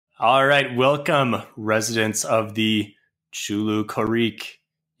All right, welcome, residents of the Chulu Korik,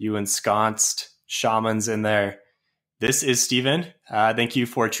 you ensconced shamans in there. This is Steven. Thank you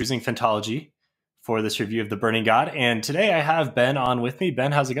for choosing Phantology for this review of The Burning God. And today I have Ben on with me.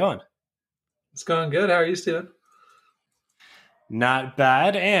 Ben, how's it going? It's going good. How are you, Steven? Not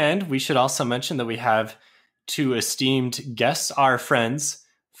bad. And we should also mention that we have two esteemed guests, our friends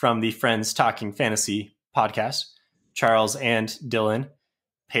from the Friends Talking Fantasy podcast, Charles and Dylan.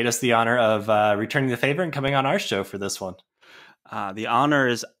 Paid us the honor of returning the favor and coming on our show for this one. The honor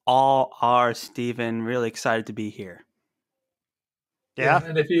is all ours, Stephen. Really excited to be here. Yeah,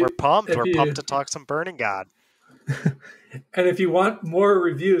 and we're pumped. We're pumped to talk some Burning God. And if you want more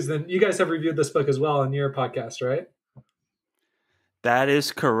reviews, then you guys have reviewed this book as well on your podcast, right? That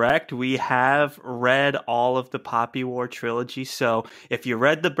is correct. We have read all of the Poppy War trilogy. So if you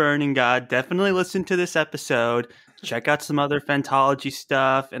read The Burning God, definitely listen to this episode. Check out some other Phantology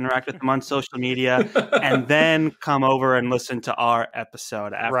stuff, interact with them on social media, and then come over and listen to our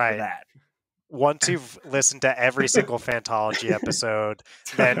episode after that. Once you've listened to every single Phantology episode,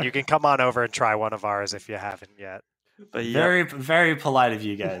 then you can come on over and try one of ours if you haven't yet. But very, very polite of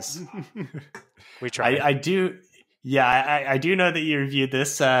you guys. We try. I do. Yeah, I do know that you reviewed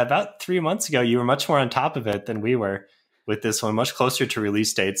this about 3 months ago. You were much more on top of it than we were with this one, much closer to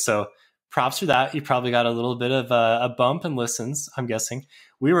release date. So props for that. You probably got a little bit of a bump in listens, I'm guessing.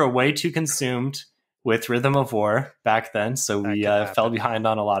 We were way too consumed with Rhythm of War back then, so we fell behind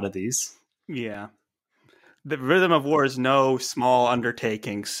on a lot of these. Yeah. The Rhythm of War is no small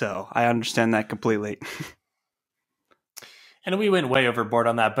undertaking, so I understand that completely. And we went way overboard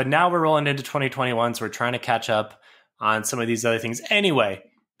on that, but now we're rolling into 2021, so we're trying to catch up on some of these other things. Anyway,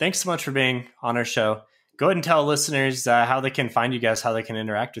 thanks so much for being on our show. Go ahead and tell listeners how they can find you guys, how they can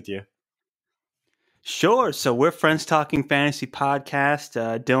interact with you. Sure. So we're Friends Talking Fantasy Podcast.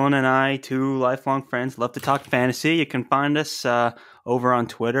 Dylan and I, two lifelong friends, love to talk fantasy. You can find us over on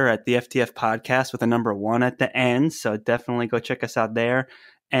Twitter at the FTF Podcast with a number 1 at the end. So definitely go check us out there.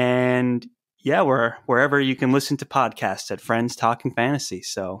 And yeah, we're wherever you can listen to podcasts at Friends Talking Fantasy.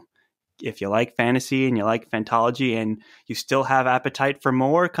 So if you like fantasy and you like Phantology and you still have appetite for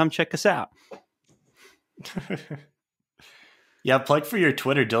more, come check us out. Yeah, plug for your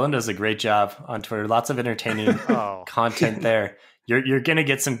Twitter. Dylan does a great job on Twitter. Lots of entertaining content there. You're gonna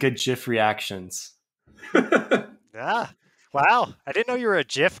get some good GIF reactions. Yeah. Wow. I didn't know you were a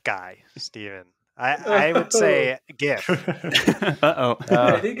GIF guy, Steven. I would say GIF.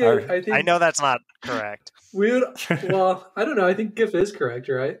 I know that's not correct. Well, I don't know. I think GIF is correct,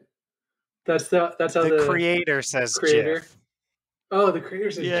 right? That's how the creator says GIF. Oh, the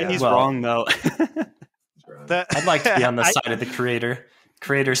creator says GIF. Yeah, he's wrong though. I'd like to be on the side of the creator.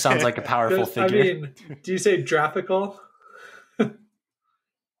 Creator sounds like a powerful figure. I mean, do you say graphical?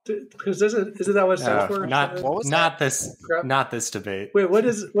 Because isn't that what it stands for? Not this debate. Wait, what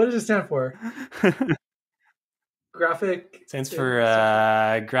does it stand for? Graphic stands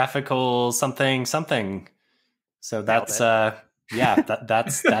for graphical something. So that's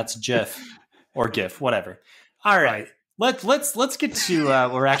that's GIF or GIF, whatever. All right, let's get to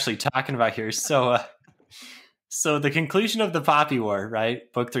what we're actually talking about here. So the conclusion of the Poppy War,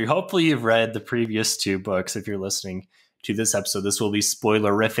 right? Book 3. Hopefully you've read the previous 2 books. If you're listening to this episode, this will be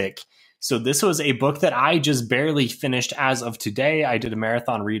spoilerific. So this was a book that I just barely finished as of today. I did a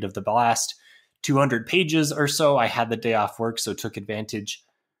marathon read of the last 200 pages or so. I had the day off work, so took advantage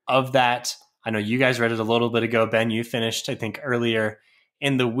of that. I know you guys read it a little bit ago. Ben, you finished, I think, earlier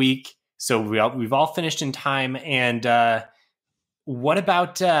in the week. So we've all finished in time. And what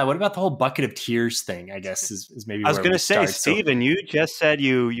about the whole bucket of tears thing? I guess is maybe. I was going to say, Steven, you just said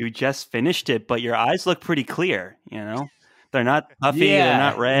you just finished it, but your eyes look pretty clear. You know, they're not puffy, they're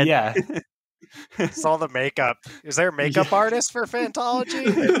not red. Yeah, it's all the makeup. Is there a makeup artist for Phantology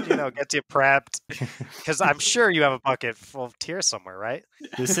that, gets you prepped? Because I'm sure you have a bucket full of tears somewhere, right?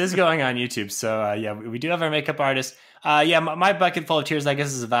 This is going on YouTube, so we do have our makeup artist. My bucket full of tears, I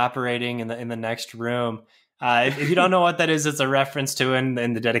guess, is evaporating in the next room. If you don't know what that is, it's a reference to in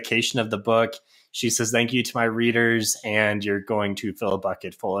the dedication of the book. She says, "Thank you to my readers, and you're going to fill a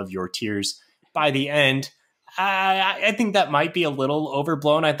bucket full of your tears by the end." I think that might be a little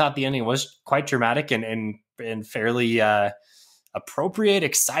overblown. I thought the ending was quite dramatic and fairly appropriate,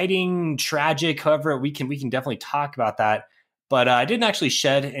 exciting, tragic. However, we can definitely talk about that. But I didn't actually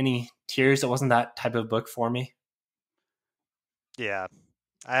shed any tears. It wasn't that type of book for me. Yeah,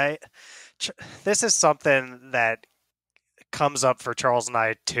 this is something that comes up for Charles and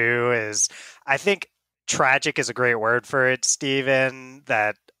I too. Is I think tragic is a great word for it, Stephen.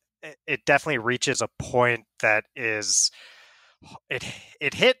 That it definitely reaches a point that is it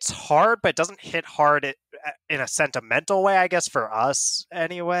it hits hard, but it doesn't hit hard in a sentimental way, I guess, for us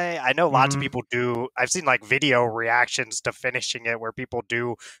anyway. I know lots of people do. I've seen like video reactions to finishing it where people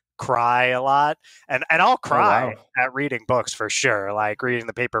do cry a lot, and I'll cry at reading books for sure. Like reading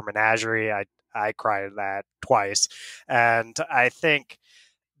The Paper Menagerie, I cried at that twice, and I think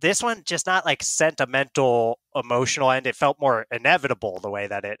this one just not like sentimental, emotional end. It felt more inevitable the way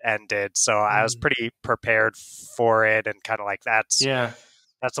that it ended. So I was pretty prepared for it, and kind of like that's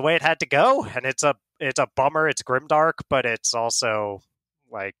the way it had to go. And it's a bummer. It's grimdark, but it's also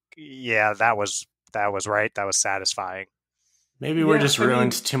like, yeah, that was right. That was satisfying. Maybe we're just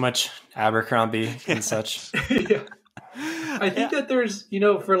ruined too much Abercrombie and such. I think that there's,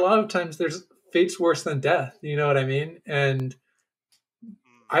 for a lot of times there's fate's worse than death. You know what I mean? And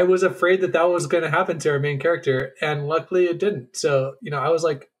I was afraid that was going to happen to our main character, and luckily it didn't. So, I was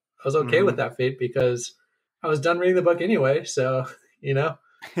okay with that fate because I was done reading the book anyway. So,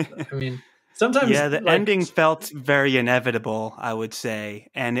 I mean, sometimes the ending felt very inevitable, I would say,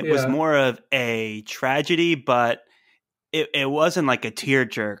 and it was more of a tragedy, but it wasn't like a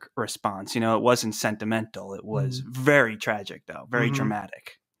tearjerk response. It wasn't sentimental. It was very tragic, though, very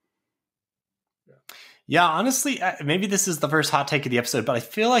dramatic. Yeah, honestly, maybe this is the first hot take of the episode, but I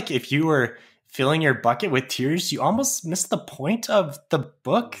feel like if you were filling your bucket with tears, you almost missed the point of the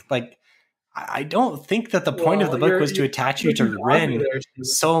book. Like, I don't think that the point of the book was to attach you to Rin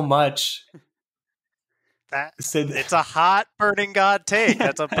so much. It's a hot burning God take.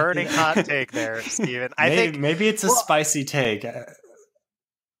 That's a burning hot take there, Steven. I think maybe it's a spicy take.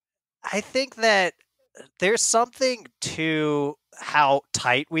 I think that there's something to how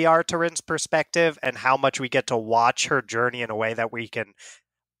tight we are to Rin's perspective and how much we get to watch her journey in a way that we can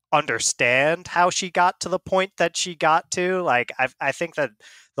understand how she got to the point that she got to. Like, I think that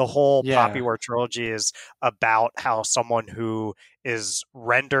the whole Poppy War trilogy is about how someone who is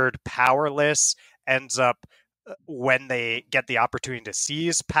rendered powerless ends up, when they get the opportunity to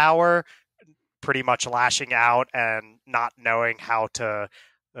seize power, pretty much lashing out and not knowing how to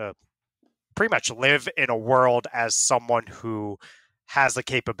pretty much live in a world as someone who has the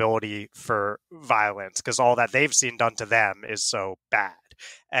capability for violence, because all that they've seen done to them is so bad.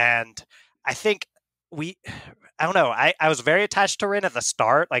 And I think I don't know, I was very attached to Rin at the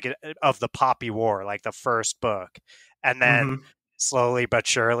start, like of the Poppy War, like the first book. And then slowly but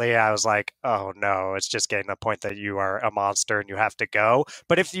surely I was like, oh no, it's just getting to the point that you are a monster and you have to go.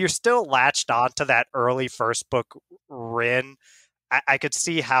 But if you're still latched onto that early first book Rin, I could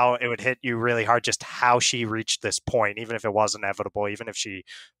see how it would hit you really hard, just how she reached this point, even if it was inevitable, even if she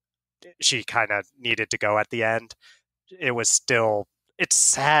kind of needed to go at the end. It was still, it's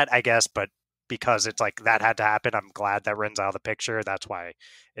sad, I guess, but because it's like that had to happen, I'm glad that Rin's out of the picture. That's why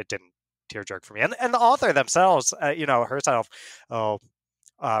it didn't tearjerk for me. And the author themselves, herself,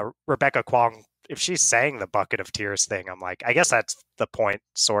 Rebecca Kuang, if she's saying the bucket of tears thing, I'm like, I guess that's the point,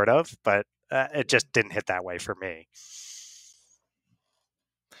 sort of, but it just didn't hit that way for me.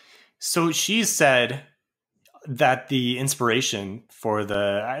 So she said that the inspiration for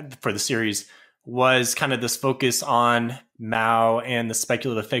the series was kind of this focus on Mao and the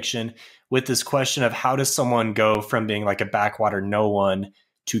speculative fiction, with this question of how does someone go from being like a backwater no one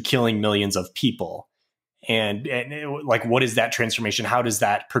to killing millions of people, and like what is that transformation? How does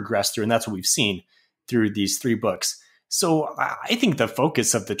that progress through? And that's what we've seen through these 3 books. So I think the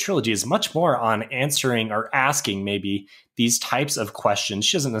focus of the trilogy is much more on answering or asking maybe these types of questions.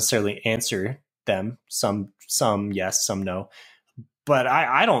 She doesn't necessarily answer them. Some yes, some no. But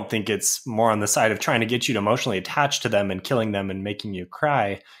I don't think it's more on the side of trying to get you to emotionally attach to them and killing them and making you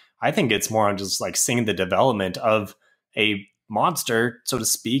cry. I think it's more on just like seeing the development of a monster, so to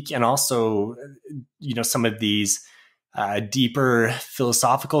speak, and also, some of these deeper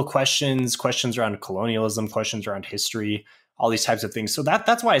philosophical questions around colonialism, questions around history, all these types of things. So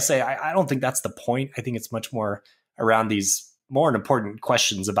that's why I say I don't think that's the point. I think it's much more around these more important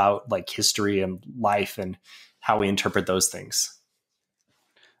questions about like history and life and how we interpret those things.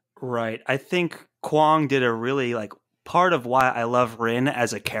 Right. I think Kuang did a really part of why I love Rin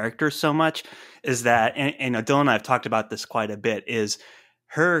as a character so much is that, and Dylan and I have talked about this quite a bit, is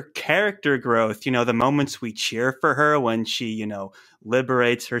her character growth, the moments we cheer for her when she,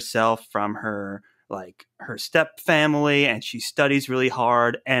 liberates herself from her step family and she studies really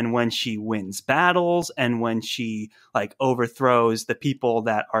hard, and when she wins battles and when she overthrows the people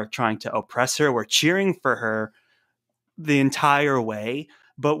that are trying to oppress her, we're cheering for her the entire way.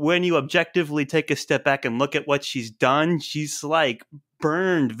 But when you objectively take a step back and look at what she's done, she's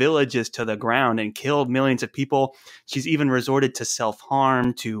burned villages to the ground and killed millions of people. She's even resorted to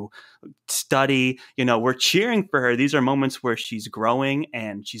self-harm, to study. We're cheering for her. These are moments where she's growing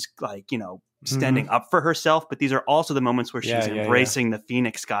and she's like, standing up for herself. But these are also the moments where she's embracing the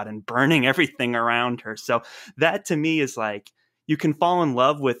Phoenix God and burning everything around her. So that to me is like, you can fall in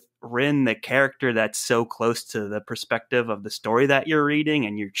love with Rin, the character that's so close to the perspective of the story that you're reading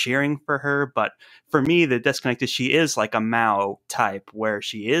and you're cheering for her. But for me, the disconnect is she is like a Mao type, where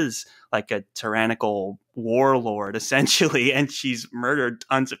she is like a tyrannical warlord essentially, and she's murdered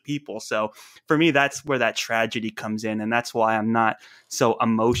tons of people. So for me, that's where that tragedy comes in, and that's why I'm not so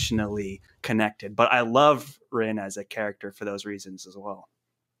emotionally connected. But I love Rin as a character for those reasons as well.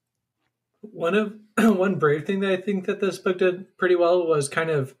 One brave thing that I think that this book did pretty well was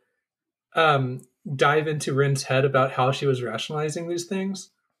kind of dive into Rin's head about how she was rationalizing these things.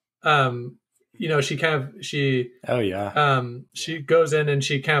 She goes in and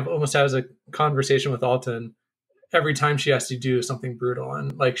she kind of almost has a conversation with Alton every time she has to do something brutal,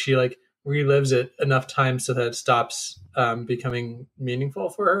 and like she like relives it enough times so that it stops becoming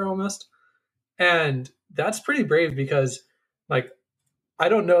meaningful for her almost. And that's pretty brave, because like, I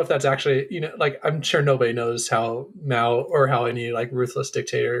don't know if that's actually, I'm sure nobody knows how Mao or how any like ruthless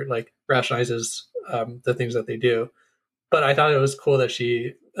dictator like rationalizes the things that they do. But I thought it was cool that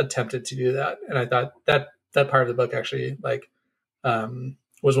she attempted to do that. And I thought that part of the book actually like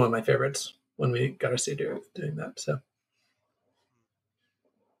was one of my favorites when we got to see her doing that. So.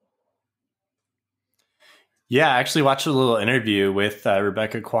 Yeah, I actually watched a little interview with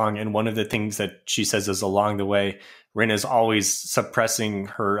Rebecca Kuang, and one of the things that she says is along the way, Rin is always suppressing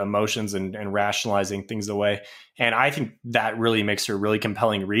her emotions and rationalizing things away. And I think that really makes her a really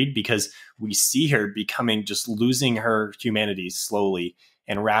compelling read, because we see her becoming, just losing her humanity slowly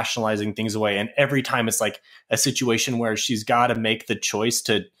and rationalizing things away. And every time it's like a situation where she's got to make the choice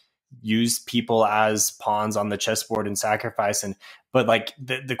to use people as pawns on the chessboard and sacrifice. But like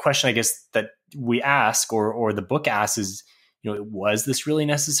the question, I guess, that we ask, or the book asks is, was this really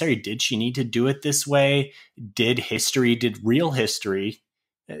necessary? Did she need to do it this way? Did real history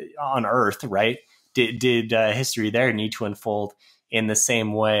on Earth, right? Did history there need to unfold in the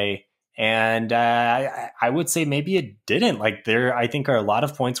same way? And I would say maybe it didn't. Like, there, I think, are a lot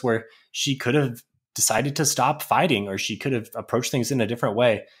of points where she could have decided to stop fighting, or she could have approached things in a different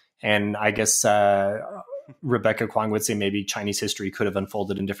way. And I guess Rebecca Kuang would say maybe Chinese history could have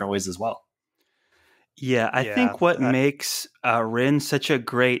unfolded in different ways as well. Yeah, I think what makes Rin such a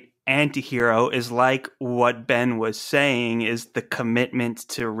great anti-hero is, like what Ben was saying, is the commitment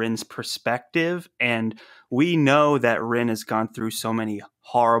to Rin's perspective. And we know that Rin has gone through so many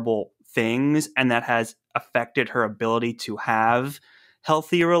horrible things, and that has affected her ability to have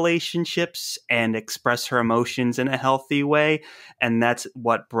healthy relationships and express her emotions in a healthy way. And that's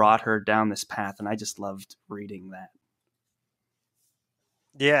what brought her down this path. And I just loved reading that.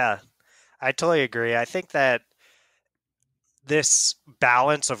 Yeah, I totally agree. I think that this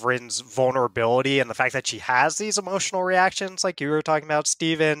balance of Rin's vulnerability and the fact that she has these emotional reactions, like you were talking about,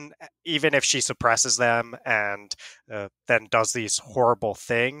 Steven, even if she suppresses them and then does these horrible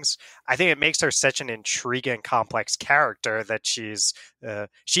things, I think it makes her such an intriguing, complex character that she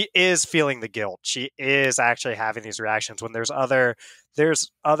is feeling the guilt. She is actually having these reactions when there's other,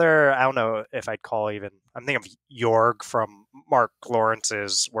 I don't know if I'd call even, I'm thinking of Jorg from Mark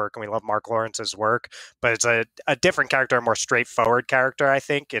Lawrence's work, and we love Mark Lawrence's work, but it's a different character, a more straightforward character, I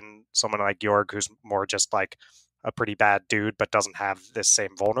think, in someone like Jorg, who's more just like a pretty bad dude, but doesn't have this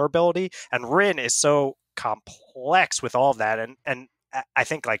same vulnerability. And Rin is so complex with all of that. And I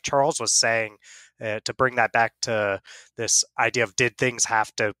think, like Charles was saying, to bring that back to this idea of, did things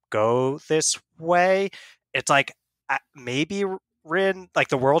have to go this way? It's like, maybe Rin, like,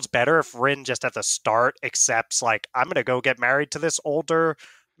 the world's better if Rin just at the start accepts, like, I'm going to go get married to this older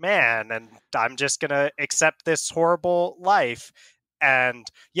man and I'm just going to accept this horrible life. And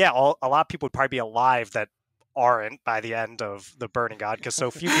yeah, a lot of people would probably be alive that aren't by the end of the Burning God, because so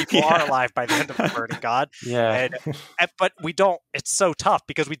few people are alive by the end of the Burning God. Yeah. But we don't, it's so tough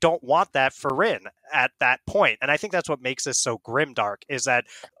because we don't want that for Rin at that point. And I think that's what makes this so grimdark, is that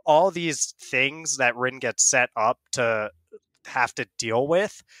all these things that Rin gets set up to have to deal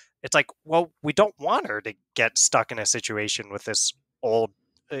with, it's like, well, we don't want her to get stuck in a situation with this old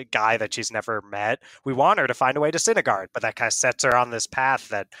guy that she's never met. We want her to find a way to Synagard, but that kind of sets her on this path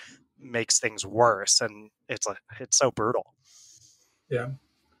that makes things worse, and it's so brutal. Yeah.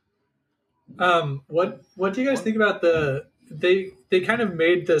 What do you guys think about they kind of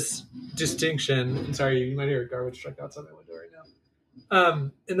made this distinction? I'm sorry, you might hear a garbage truck outside my window right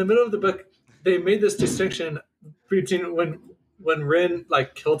now. In the middle of the book, they made this distinction between when when Rin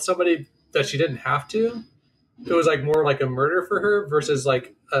like killed somebody that she didn't have to, it was like more like a murder for her versus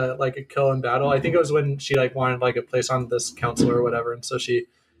like a kill in battle. I think it was when she like wanted like a place on this council or whatever, and so she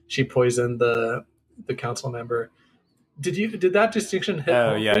poisoned the council member. Did that distinction hit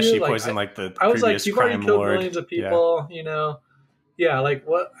home yeah, for you? she Like, poisoned like the I was like, previous you've already crime killed lord. millions of people, you know? Yeah, like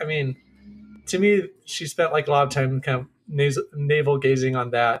what? I mean, to me, she spent like a lot of time kind of navel gazing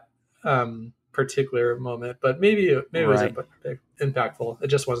on that particular moment, but maybe it was impactful. It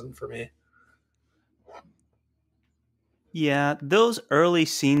just wasn't for me. Yeah, those early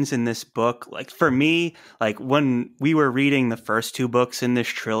scenes in this book, like for me, like when we were reading the first two books in this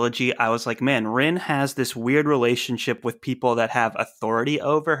trilogy, I was like, man, Rin has this weird relationship with people that have authority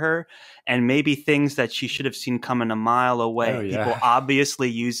over her, and maybe things that she should have seen coming a mile away. Oh, yeah. People obviously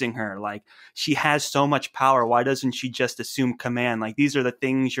using her. Like, she has so much power. Why doesn't she just assume command? Like, these are the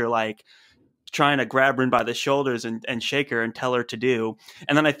things you're like trying to grab Rin by the shoulders and shake her and tell her to do.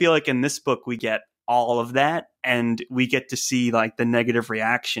 And then I feel like in this book, we get all of that, and we get to see like the negative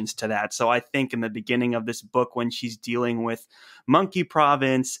reactions to that. So I think in the beginning of this book, when she's dealing with Monkey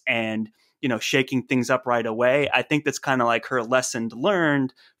Province and, you know, shaking things up right away, I think that's kind of like her lesson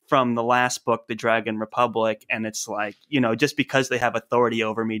learned from the last book, The Dragon Republic. And it's like, you know, just because they have authority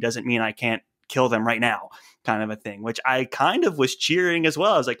over me doesn't mean I can't kill them right now, kind of a thing, which I kind of was cheering as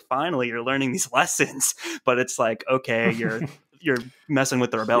well. I was like, finally, you're learning these lessons. But it's like, okay, you're messing with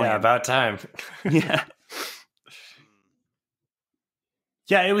the rebellion. Yeah, about time. Yeah.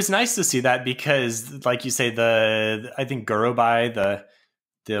 Yeah, it was nice to see that because, like you say, I think Gurubai,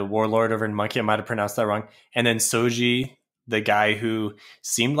 the warlord over in Monkey, I might have pronounced that wrong, and then Soji, the guy who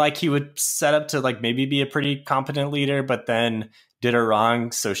seemed like he would set up to like maybe be a pretty competent leader, but then did her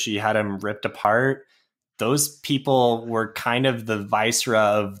wrong, so she had him ripped apart. Those people were kind of the viceroy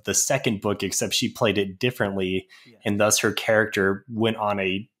of the second book, except she played it differently, and thus her character went on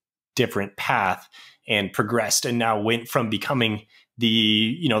a different path and progressed, and now went from becoming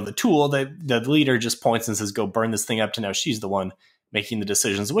the tool that the leader just points and says, go burn this thing up, to now she's the one making the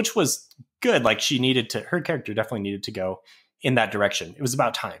decisions, which was good. Like, her character definitely needed to go in that direction. It was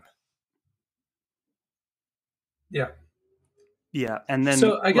about time. Yeah. Yeah, and then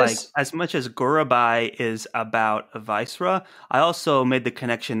so I guess, like as much as Gurubai is about a viceroy, I also made the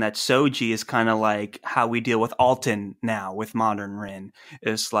connection that Soji is kind of like how we deal with Alton now with modern Rin.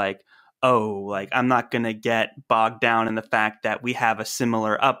 It's like, oh, like I'm not going to get bogged down in the fact that we have a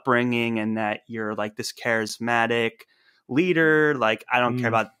similar upbringing and that you're like this charismatic leader. Like I don't care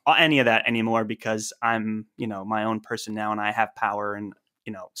about any of that anymore because I'm, you know, my own person now and I have power. And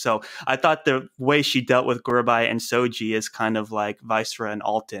you know, so I thought the way she dealt with Gurubai and Soji is kind of like Viceroy and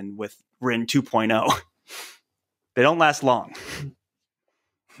Alton with Rin 2.0. They don't last long.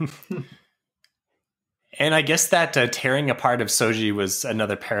 And I guess that tearing apart of Soji was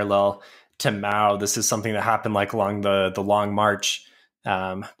another parallel to Mao. This is something that happened like along the Long March,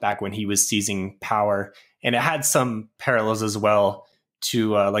 back when he was seizing power. And it had some parallels as well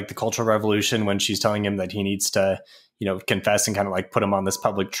to like the Cultural Revolution, when she's telling him that he needs to, you know, confess and kind of like put him on this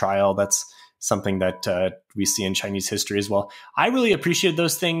public trial. That's something that we see in Chinese history as well. I really appreciate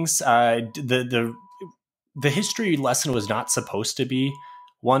those things. The history lesson was not supposed to be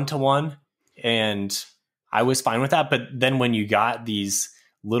one-to-one, and I was fine with that. But then when you got these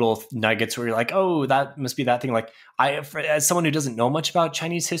little nuggets where you're like, oh, that must be that thing. Like as someone who doesn't know much about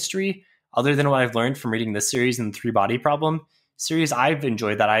Chinese history, other than what I've learned from reading this series and the Three Body Problem series, I've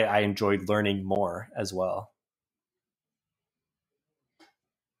enjoyed that. I enjoyed learning more as well.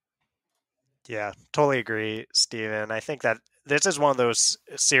 Yeah, totally agree, Steven. I think that this is one of those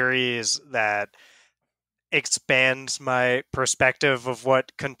series that expands my perspective of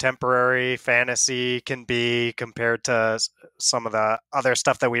what contemporary fantasy can be compared to some of the other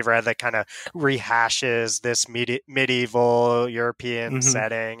stuff that we've read that kind of rehashes this medieval European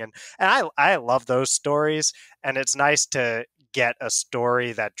setting. And I love those stories. And it's nice to get a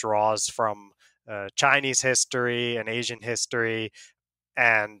story that draws from Chinese history and Asian history,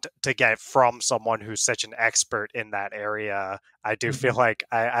 and to get from someone who's such an expert in that area. I do feel like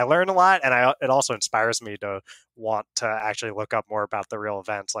I learn a lot, and it also inspires me to want to actually look up more about the real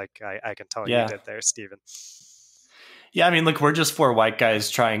events, like I can tell you did there, Stephen. Yeah, I mean, look, we're just four white guys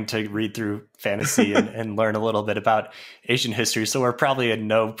trying to read through fantasy and learn a little bit about Asian history, so we're probably in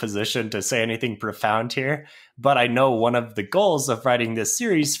no position to say anything profound here. But I know one of the goals of writing this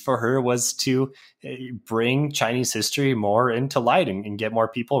series for her was to bring Chinese history more into light and get more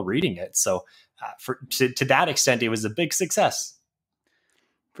people reading it. So to that extent, it was a big success.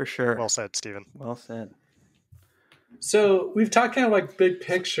 For sure. Well said, Stephen. Well said. So we've talked kind of like big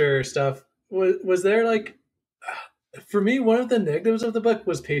picture stuff. Was there like for me, one of the negatives of the book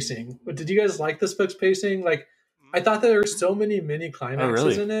was pacing. But did you guys like this book's pacing? Like, I thought that there were so many mini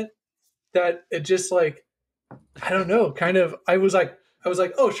climaxes in it that it just like, I don't know, kind of. I was like,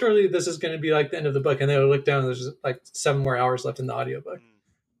 oh, surely this is going to be like the end of the book, and then I look down, and there's like 7 more hours left in the audiobook.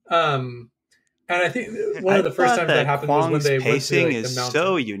 And I think one of the first times that happened was when they went to like, the mountain.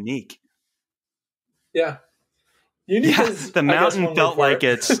 So unique. Yeah. Unique Yeah, is, the mountain felt like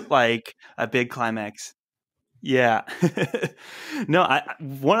it's like a big climax. Yeah. No,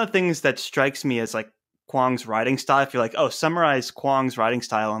 one of the things that strikes me as like Kuang's writing style, I feel like, summarize Kuang's writing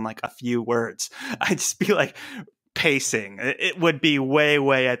style in like a few words. I'd just be like, pacing. It would be way,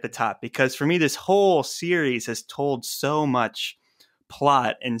 way at the top, because for me, this whole series has told so much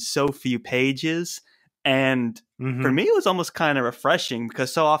plot in so few pages. And for me, it was almost kind of refreshing,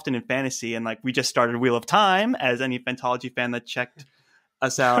 because so often in fantasy, and like we just started Wheel of Time, as any Fantology fan that checked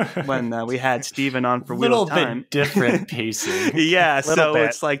us out when we had Steven on for Wheel of Time. Little bit different pacing. Yeah, so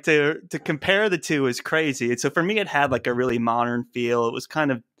it's like to compare the two is crazy. So for me, it had like a really modern feel. It was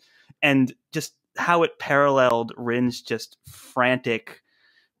kind of, and just how it paralleled Rin's just frantic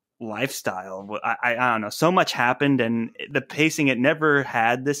lifestyle. I don't know. So much happened, and the pacing, it never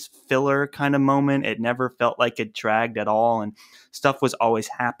had this filler kind of moment. It never felt like it dragged at all, and stuff was always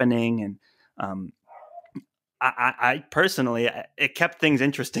happening. And I personally, it kept things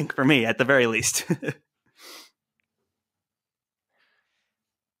interesting for me at the very least.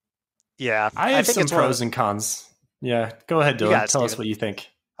 Yeah, I have some pros and cons. Yeah, go ahead, Dylan. Tell us what you think.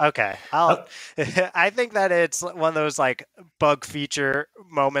 Okay, I think that it's one of those like bug feature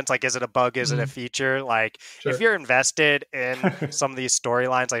moments. Like, is it a bug? Is it a feature? Like, if you're invested in some of these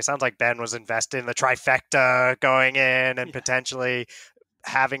storylines, like it sounds like Ben was invested in the trifecta going in and potentially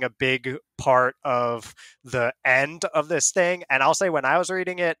having a big part of the end of this thing. And I'll say, when I was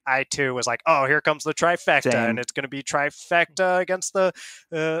reading it, I too was like, oh, here comes the trifecta. Same. And it's going to be trifecta against the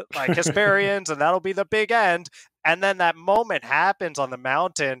like Hesperians, and that'll be the big end. And then that moment happens on the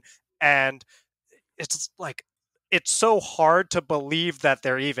mountain, and it's like, it's so hard to believe that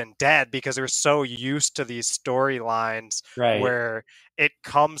they're even dead, because we're so used to these storylines where it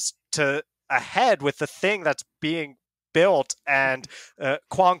comes to a head with the thing that's being built, and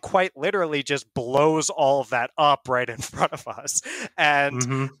Kuang quite literally just blows all of that up right in front of us.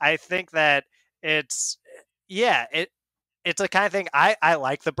 And I think that it's a kind of thing. I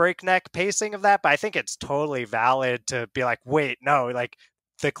like the breakneck pacing of that, but I think it's totally valid to be like, wait, no, like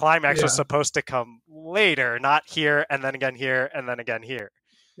the climax was supposed to come later, not here, and then again here, and then again here.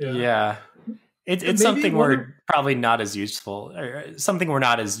 Yeah. It's something we're probably not as useful, or something we're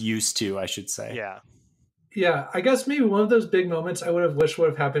not as used to, I should say. Yeah, I guess maybe one of those big moments I would have wished would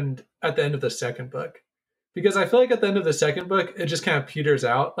have happened at the end of the second book. Because I feel like at the end of the second book, it just kind of peters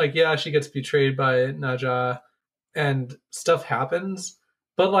out. Like, yeah, she gets betrayed by Naja and stuff happens.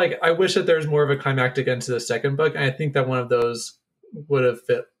 But like, I wish that there's more of a climactic end to the second book. And I think that one of those would have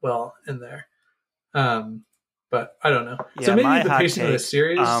fit well in there. But I don't know. Yeah, so maybe my the pacing of the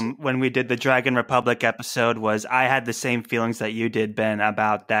series. When we did the Dragon Republic episode, was I had the same feelings that you did, Ben,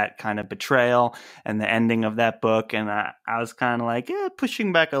 about that kind of betrayal and the ending of that book. And I was kind of like,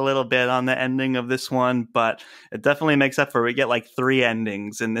 pushing back a little bit on the ending of this one. But it definitely makes up for, we get like 3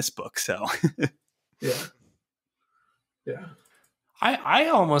 endings in this book. So yeah. I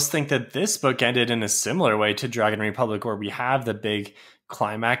almost think that this book ended in a similar way to Dragon Republic, where we have the big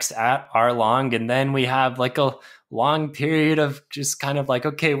climax at Arlong, and then we have like a long period of just kind of like,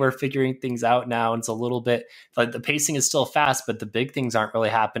 okay, we're figuring things out now. And it's a little bit, but the pacing is still fast, but the big things aren't really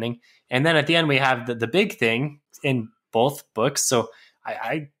happening. And then at the end, we have the big thing in both books. So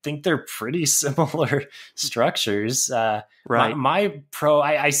I think they're pretty similar structures. Right. My pro,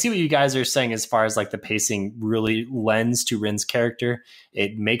 I see what you guys are saying as far as like the pacing really lends to Rin's character.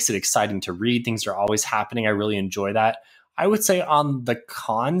 It makes it exciting to read. Things are always happening. I really enjoy that. I would say on the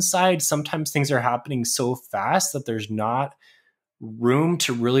con side, sometimes things are happening so fast that there's not room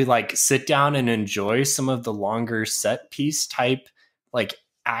to really like sit down and enjoy some of the longer set piece type like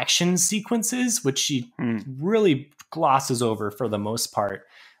action sequences, which she really glosses over for the most part.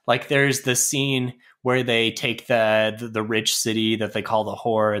 Like there's the scene where they take the rich city that they call the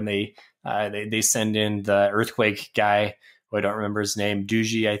whore, and they send in the earthquake guy, who I don't remember his name,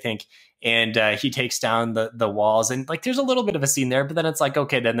 Duji, I think. And he takes down the walls, and like there's a little bit of a scene there, but then it's like,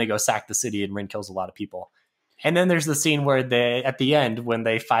 okay, then they go sack the city and Rin kills a lot of people. And then there's the scene where at the end, when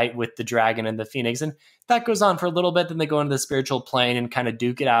they fight with the dragon and the phoenix, and that goes on for a little bit. Then they go into the spiritual plane and kind of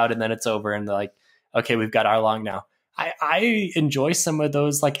duke it out, and then it's over, and they're like, okay, we've got Arlong now. I enjoy some of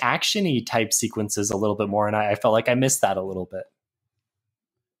those like action-y type sequences a little bit more, and I felt like I missed that a little bit.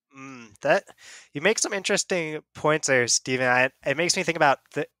 That you make some interesting points there, Stephen. It makes me think about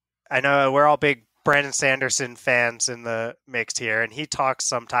I know we're all big Brandon Sanderson fans in the mix here, and he talks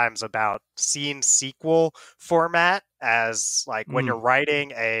sometimes about scene sequel format as like when you're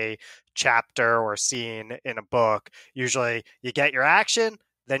writing a chapter or scene in a book, usually you get your action,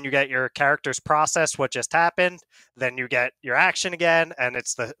 then you get your characters process what just happened, then you get your action again, and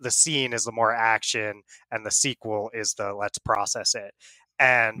it's the scene is the more action, and the sequel is the let's process it.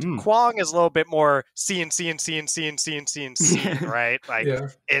 And Kuang is a little bit more scene, right? Like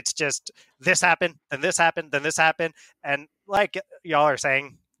it's just this happened, then this happened, then this happened. And like y'all are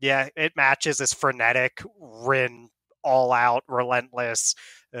saying, yeah, it matches this frenetic, Rin, all out, relentless,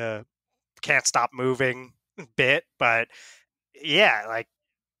 can't stop moving bit. But yeah, like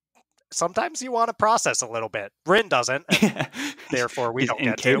sometimes you want to process a little bit. Rin doesn't, and therefore we don't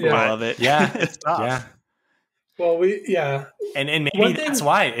get to. Of it. Yeah, it's tough. Yeah. Well, and maybe that's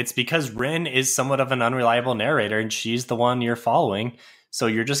why. It's because Rin is somewhat of an unreliable narrator, and she's the one you're following. So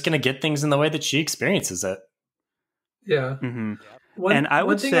you're just going to get things in the way that she experiences it. Yeah. And I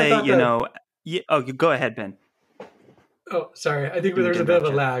would say, go ahead, Ben. Oh, sorry. I think there's a bit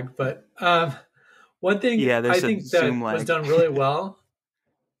of a lag, but one thing I think that was done really well.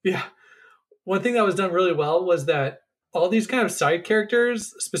 Yeah. One thing that was done really well was that all these kind of side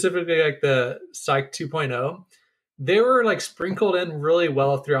characters, specifically like the Psych 2.0, they were like sprinkled in really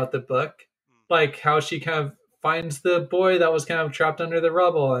well throughout the book. Like how she kind of finds the boy that was kind of trapped under the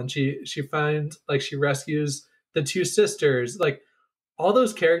rubble, and she finds, like, she rescues the two sisters. Like all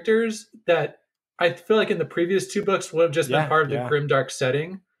those characters that I feel like in the previous two books would have just been part of the grimdark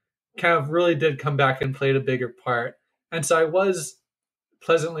setting, kind of really did come back and played a bigger part. And so I was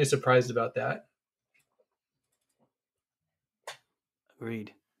pleasantly surprised about that.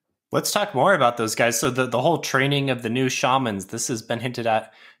 Agreed. Let's talk more about those guys. So the whole training of the new shamans, this has been hinted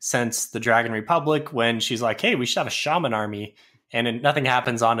at since the Dragon Republic, when she's like, hey, we should have a shaman army. And nothing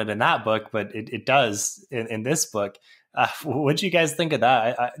happens on it in that book, but it does in this book. What do you guys think of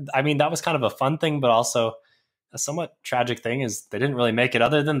that? I mean, that was kind of a fun thing, but also a somewhat tragic thing is they didn't really make it,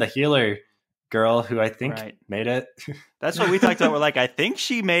 other than the healer girl who I think made it. That's what we talked about. We're like, I think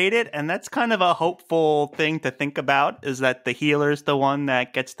she made it. And that's kind of a hopeful thing to think about, is that the healer's the one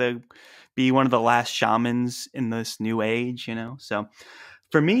that gets to be one of the last shamans in this new age, So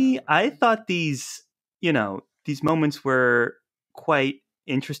for me, I thought these moments were quite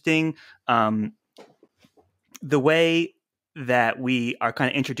interesting. The way that we are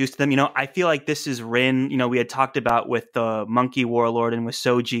kind of introduced to them, I feel like this is Rin. We had talked about with the Monkey Warlord and with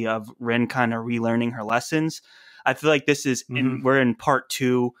Soji of Rin kind of relearning her lessons. I feel like this is we're in part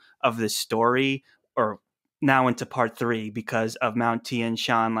 2 of this story, or now into part 3 because of Mount Tian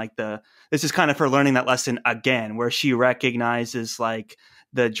Shan. This is kind of her learning that lesson again, where she recognizes like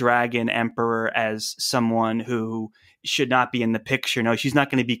the Dragon Emperor as someone who should not be in the picture. No, she's not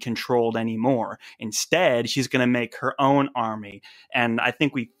going to be controlled anymore. Instead, she's going to make her own army. And I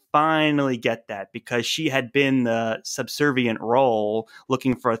think we finally get that, because she had been the subservient role,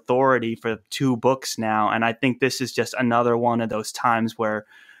 looking for authority for 2 books now. And I think this is just another one of those times where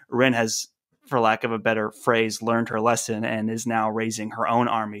Rin has, for lack of a better phrase, learned her lesson and is now raising her own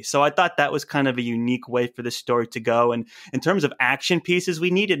army. So I thought that was kind of a unique way for the story to go. And in terms of action pieces,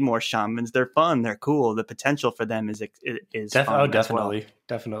 we needed more shamans. They're fun. They're cool. The potential for them is fun. Oh, definitely.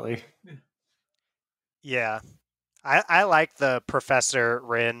 Definitely. Yeah. I like the Professor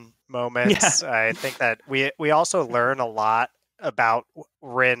Rin moments. Yeah. I think that we also learn a lot about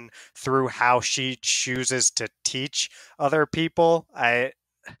Rin through how she chooses to teach other people.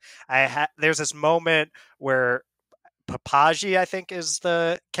 There's this moment where Papaji, I think, is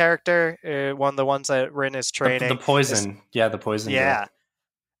the character, one of the ones that Rin is training. The poison. The poison. Yeah. Girl.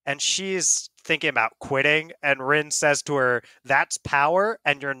 And she's thinking about quitting, and Rin says to her, that's power,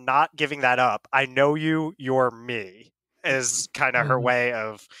 and you're not giving that up. I know you're me, is kind of her way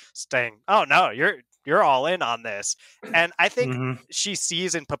of saying, oh no, you're all in on this. And I think she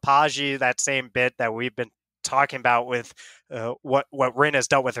sees in Papaji that same bit that we've been talking about with what Rin has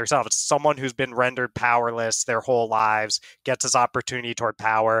dealt with herself. It's someone who's been rendered powerless their whole lives, gets his opportunity toward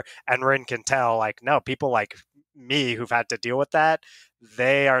power, and Rin can tell, like, no, people like me who've had to deal with that,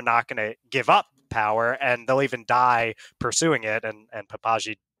 they are not going to give up power, and they'll even die pursuing it. And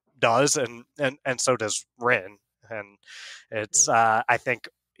Papaji does, and so does Rin. And it's I think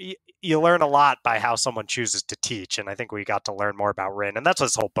you learn a lot by how someone chooses to teach, and I think we got to learn more about Rin, and that's what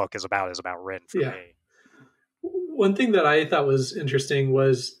this whole book is about Rin for me. One thing that I thought was interesting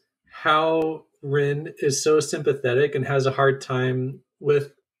was how Rin is so sympathetic and has a hard time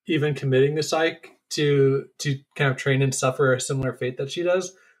with even committing the psych to kind of train and suffer a similar fate that she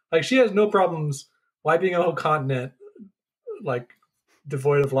does. Like she has no problems wiping a whole continent, like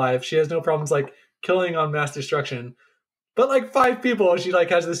devoid of life. She has no problems like killing on mass destruction. But like 5 people, she like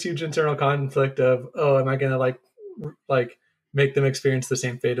has this huge internal conflict of, oh, am I gonna like make them experience the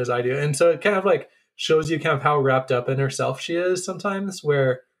same fate as I do? And so it kind of like shows you kind of how wrapped up in herself she is sometimes,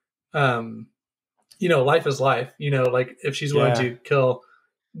 where life is life. Like if she's willing to kill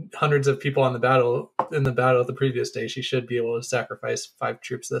hundreds of people in the battle of the previous day, she should be able to sacrifice 5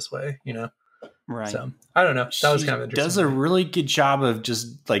 troops this way, Right. So I don't know. That was kind of interesting. Does a really good job of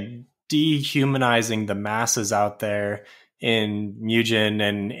just like dehumanizing the masses out there in Mugen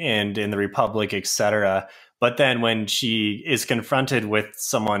and in the Republic, etc. But then when she is confronted with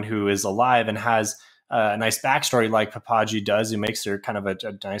someone who is alive and has a nice backstory like Papaji does, who makes her kind of a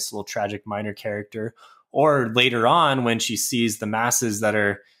nice little tragic minor character, or later on when she sees the masses that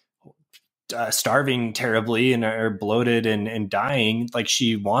are starving terribly and are bloated and dying, like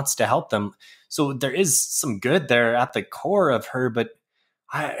she wants to help them. So there is some good there at the core of her, but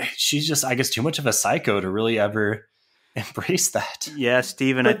she's just, I guess, too much of a psycho to really ever embrace that. Yeah,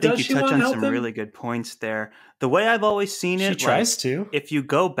 Steven, I think you touch on some really good points there. The way I've always seen it, she tries to. If you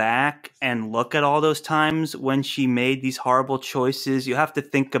go back and look at all those times when she made these horrible choices, you have to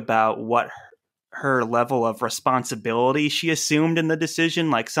think about what her level of responsibility she assumed in the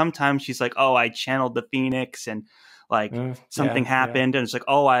decision. Like sometimes she's like, oh, I channeled the Phoenix and like something happened. And it's like,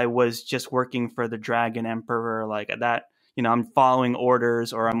 oh, I was just working for the Dragon Emperor. Like that, I'm following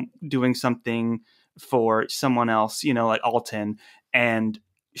orders or I'm doing something for someone else, like Alton. And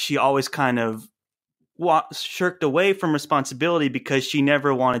she always kind of shirked away from responsibility because she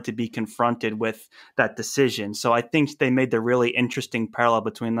never wanted to be confronted with that decision. So I think they made the really interesting parallel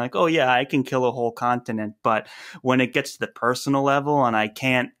between like, oh yeah, I can kill a whole continent, but when it gets to the personal level and I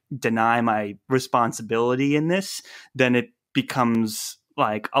can't deny my responsibility in this, then it becomes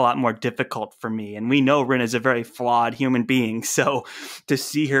like a lot more difficult for me. And we know Rin is a very flawed human being. So to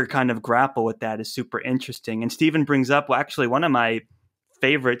see her kind of grapple with that is super interesting. And Steven brings up, well, actually one of my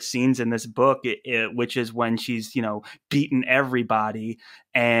favorite scenes in this book, which is when she's, beaten everybody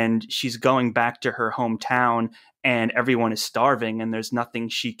and she's going back to her hometown and everyone is starving and there's nothing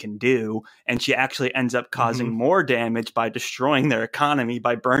she can do. And she actually ends up causing more damage by destroying their economy,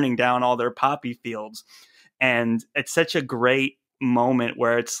 by burning down all their poppy fields. And it's such a great moment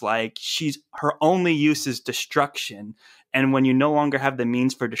where it's like her only use is destruction. And when you no longer have the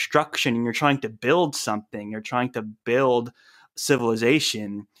means for destruction and you're trying to build something, you're trying to build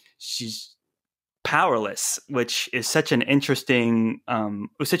civilization, she's powerless, which is such an interesting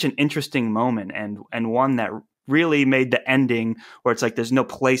moment and one that really made the ending where it's like there's no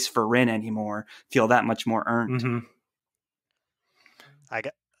place for Rin anymore feel that much more earned. I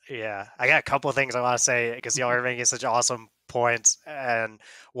got a couple of things I want to say because y'all are making such awesome points, and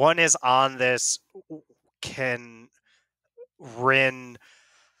one is on this: can Rin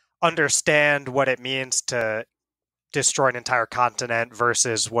understand what it means to destroy an entire continent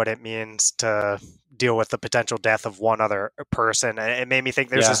versus what it means to deal with the potential death of one other person? And it made me think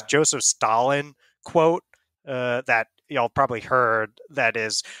there's this Joseph Stalin quote that y'all probably heard, that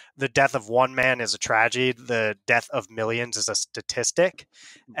is, the death of one man is a tragedy, the death of millions is a statistic.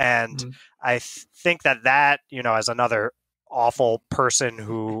 And I think that as another awful person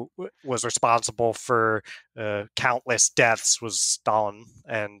who was responsible for countless deaths was Stalin,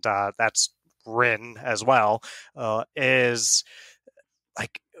 and that's Rin as well, is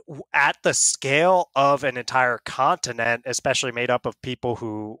like at the scale of an entire continent, especially made up of people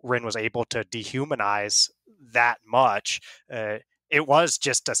who Rin was able to dehumanize that much, it was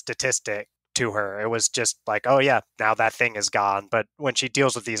just a statistic to her. It was just like, oh yeah, now that thing is gone. But when she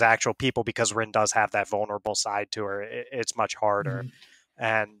deals with these actual people, because Rin does have that vulnerable side to her, it's much harder.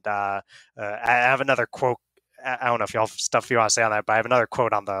 And I have another quote. I don't know if y'all have stuff you want to say on that, but I have another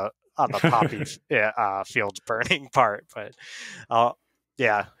quote on the poppy fields burning part. But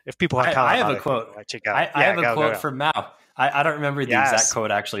if people have I have a quote. I have a quote from Mao. I don't remember the exact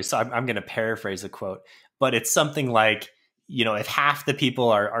quote actually, so I'm going to paraphrase a quote, but it's something like, if half the people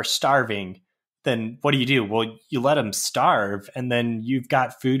are starving, then what do? Well, you let them starve, and then you've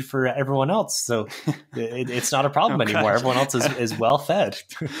got food for everyone else. So it's not a problem anymore. Everyone else is well fed.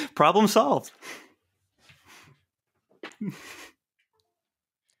 Problem solved.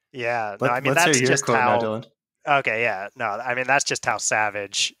 Yeah, no, I mean, that's just how. Now, okay, yeah, no, I mean, that's just how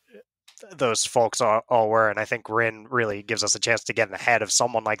savage those folks all were, and I think Rin really gives us a chance to get in the head of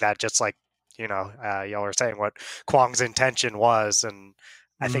someone like that. Just like y'all were saying what Kuang's intention was, and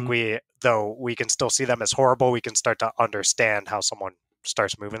I think we can still see them as horrible. We can start to understand how someone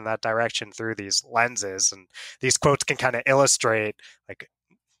starts moving in that direction through these lenses, and these quotes can kind of illustrate like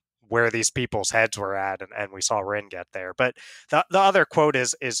where these people's heads were at, and we saw Rin get there. But the other quote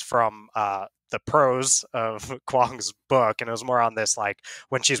is from the prose of Kuang's book, and it was more on this, like,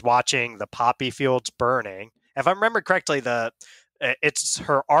 when she's watching the poppy fields burning. If I remember correctly, it's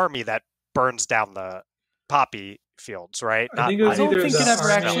her army that burns down the poppy fields, right? I think it was either think the it ever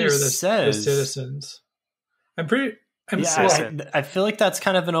army actually or the says. citizens. I feel like that's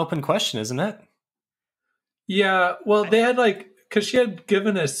kind of an open question, isn't it? Yeah, well, they had because she had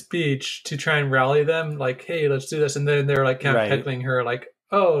given a speech to try and rally them, like, hey, let's do this. And then they're like kind of heckling her, like,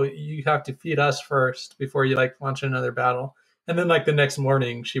 oh, you have to feed us first before you like launch another battle. And then like the next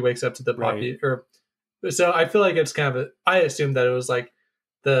morning she wakes up to the poppy so I feel like it's kind of I assume that it was like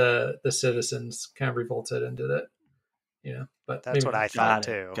the citizens kind of revolted and did it, but that's what I thought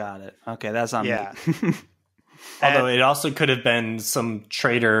too. Got it. Okay, that's on me. Although it also could have been some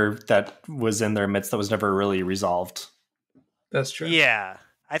traitor that was in their midst that was never really resolved. That's true. Yeah,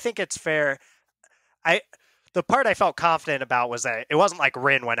 I think it's fair. The part I felt confident about was that it wasn't like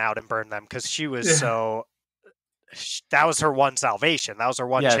Rin went out and burned them, because she was that was her one salvation. That was her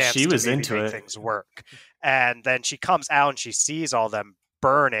one chance she was to into make it. things work. And then she comes out and she sees all them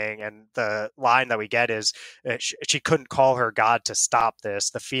burning, and the line that we get is she couldn't call her god to stop this.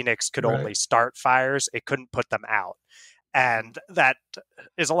 The phoenix could only start fires, it couldn't put them out. And that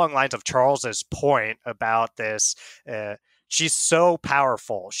is along the lines of Charles's point about this. She's so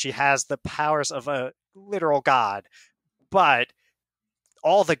powerful, she has the powers of a literal god, but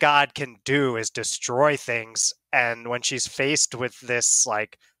all the god can do is destroy things. And when she's faced with this,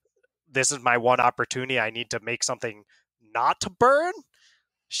 like, this is my one opportunity, I need to make something not to burn,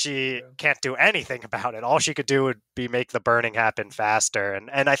 she can't do anything about it. All she could do would be make the burning happen faster.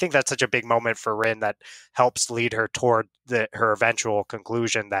 And I think that's such a big moment for Rin that helps lead her toward her eventual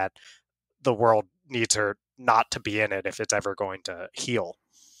conclusion that the world needs her not to be in it if it's ever going to heal.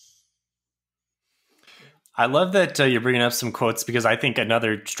 I love that you're bringing up some quotes, because I think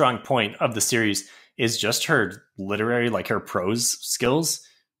another strong point of the series is just her literary, like her prose skills.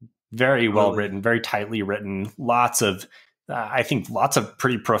 Very well written, very tightly written, I think lots of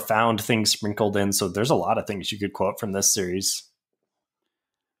pretty profound things sprinkled in. So there's a lot of things you could quote from this series.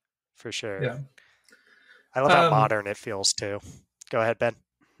 For sure. Yeah. I love how modern it feels too. Go ahead, Ben.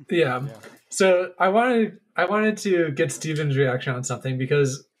 Yeah. So I wanted to get Steven's reaction on something,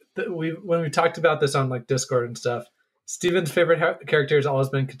 because when we talked about this on like Discord and stuff, Steven's favorite character has always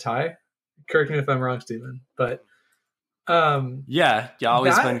been Katai. Correct me if I'm wrong, Steven, but always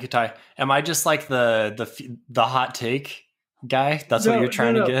been Katai. Am I just like the hot take guy? That's what you're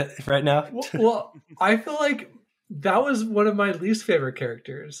trying to get right now? Well, I feel like that was one of my least favorite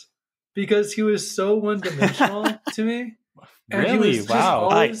characters, because he was so one-dimensional to me. And really?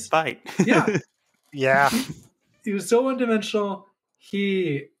 Wow. Bite. Yeah. Yeah. He was so one-dimensional.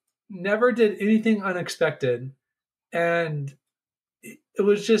 He never did anything unexpected. And he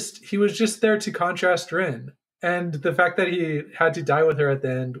was just there to contrast Rin. And the fact that he had to die with her at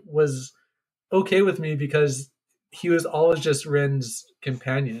the end was okay with me, because he was always just Rin's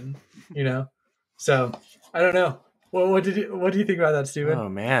companion, So I don't know. Well, what do you think about that, Steven? Oh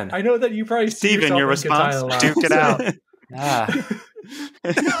man, I know that you probably Steven, your response. Duke it out.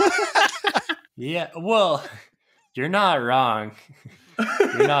 Yeah. Well, you're not wrong.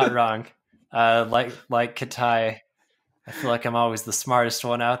 You're not wrong. Like Katai, I feel like I'm always the smartest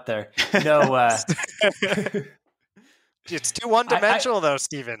one out there. No, it's too one-dimensional though,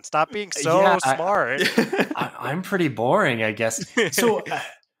 Steven. Stop being so smart. I'm pretty boring, I guess. So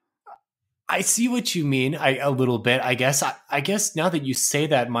I see what you mean. A little bit, I guess. I guess now that you say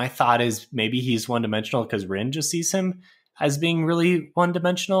that, my thought is maybe he's one-dimensional because Rin just sees him as being really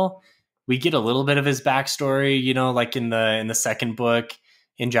one-dimensional. We get a little bit of his backstory, like in the second book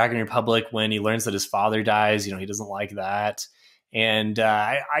in Dragon Republic, when he learns that his father dies. He doesn't like that. And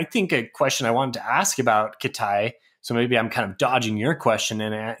I think a question I wanted to ask about Katai, so maybe I'm kind of dodging your question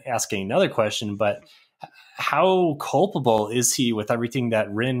and asking another question, but how culpable is he with everything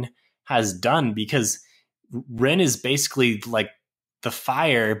that Rin has done? Because Rin is basically like the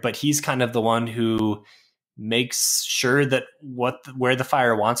fire, but he's kind of the one who makes sure that where the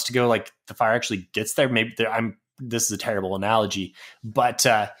fire wants to go, like the fire actually gets there. This is a terrible analogy, but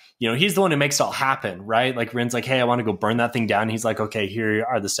he's the one who makes it all happen, right? Like Rin's like, hey, I want to go burn that thing down. He's like, okay, here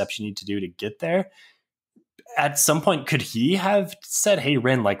are the steps you need to do to get there. At some point, could he have said, hey,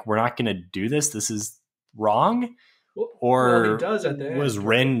 Rin, like, we're not going to do this. This is wrong. Or he does at the end. Was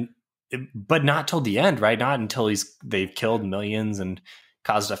Rin, but not till the end, right? Not until they've killed millions and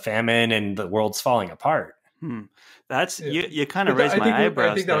caused a famine and the world's falling apart. That's you kind of raised my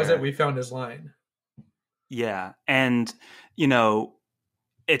eyebrows. I think that was it. We found his line. Yeah. And,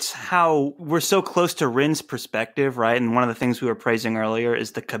 it's how we're so close to Rin's perspective, right? And one of the things we were praising earlier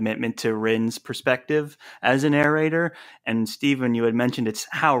is the commitment to Rin's perspective as a narrator. And Stephen, you had mentioned it's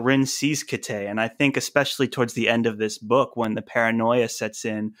how Rin sees Kate. And I think especially towards the end of this book, when the paranoia sets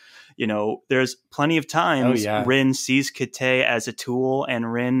in, there's plenty of times Rin sees Kate as a tool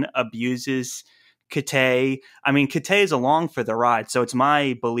and Rin abuses Kate. I mean, Kate is along for the ride, so it's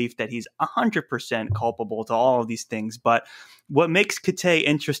my belief that he's 100% culpable to all of these things. But what makes Kate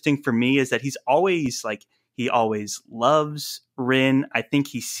interesting for me is that he always loves Rin. I think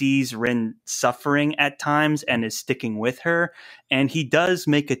he sees Rin suffering at times and is sticking with her, and he does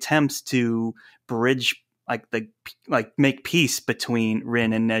make attempts to bridge make peace between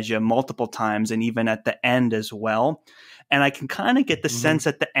Rin and Neja multiple times, and even at the end as well. And I can kind of get the sense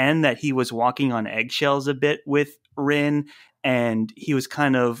at the end that he was walking on eggshells a bit with Rin, and he was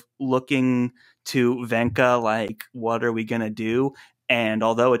kind of looking to Venka like, what are we going to do? And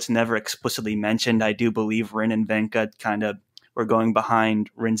although it's never explicitly mentioned, I do believe Rin and Venka kind of were going behind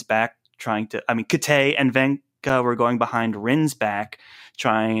Rin's back Kate and Venka were going behind Rin's back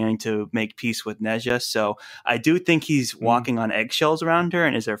trying to make peace with Neja. So I do think he's walking on eggshells around her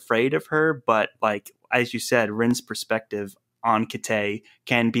and is afraid of her. But as you said, Rin's perspective on Kate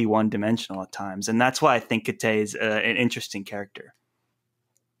can be one-dimensional at times. And that's why I think Kate is an interesting character.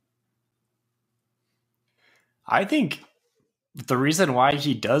 I think the reason why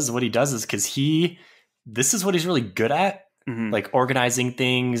he does what he does is because this is what he's really good at, like organizing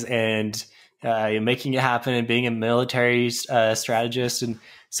things and making it happen and being a military strategist. And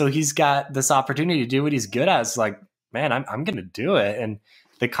so he's got this opportunity to do what he's good at. It's like, man, I'm going to do it. And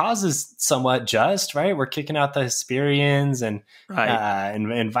the cause is somewhat just, right? We're kicking out the Hesperians and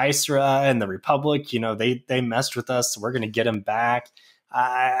Viceroy and the Republic. They messed with us. So we're going to get them back.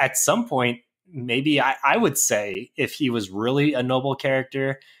 At some point, maybe I would say if he was really a noble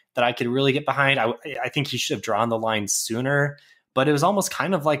character that I could really get behind, I think he should have drawn the line sooner. But it was almost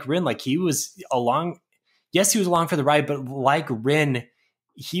kind of like Rin, like he was along. Yes, he was along for the ride, but like Rin,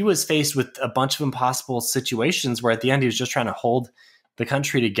 he was faced with a bunch of impossible situations where at the end he was just trying to hold the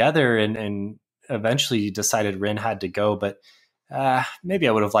country together, and eventually decided Rin had to go. But maybe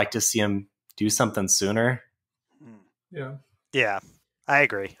I would have liked to see him do something sooner. Yeah, I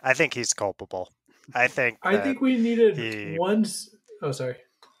agree. I think he's culpable. I think we needed one. Oh, sorry.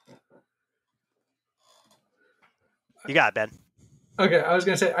 You got it, Ben. Okay, I was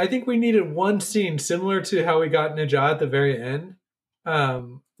going to say, I think we needed one scene similar to how we got Neja at the very end,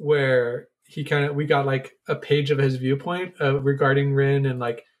 where we got like a page of his viewpoint regarding Rin and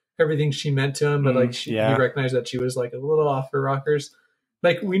like everything she meant to him, but he recognized that she was like a little off her rockers.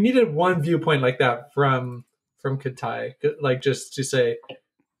 Like we needed one viewpoint like that from Kate, like just to say,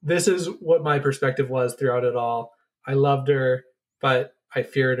 this is what my perspective was throughout it all. I loved her, but I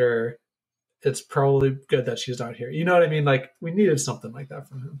feared her. It's probably good that she's not here. You know what I mean? Like we needed something like that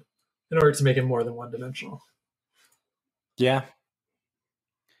from him in order to make him more than one-dimensional. Yeah.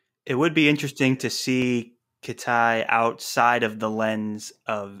 It would be interesting to see Kate outside of the lens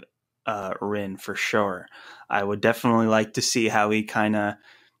of Rin for sure. I would definitely like to see how he kind of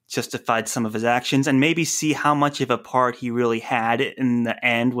justified some of his actions and maybe see how much of a part he really had in the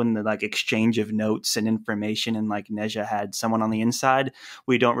end when the exchange of notes and information and Neja had someone on the inside.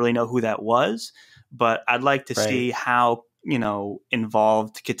 We don't really know who that was, but I'd like to see how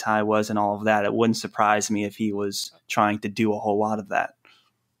involved Kate was in all of that. It wouldn't surprise me if he was trying to do a whole lot of that.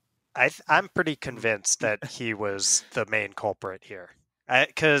 I'm pretty convinced that he was the main culprit here,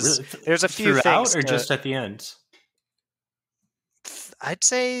 because there's a few things. Or just at the end? I'd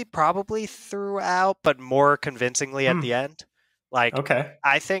say probably throughout, but more convincingly at the end. Okay.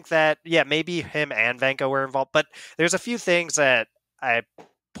 I think that, maybe him and Venka were involved, but there's a few things that I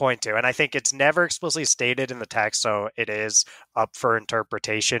point to, and I think it's never explicitly stated in the text, so it is up for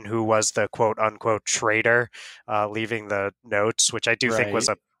interpretation who was the quote unquote traitor leaving the notes, which I do think was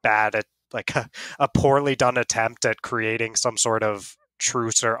a poorly done attempt at creating some sort of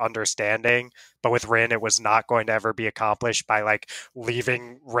truce or understanding. But with Rin, it was not going to ever be accomplished by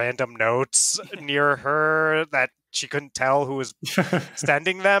leaving random notes near her that she couldn't tell who was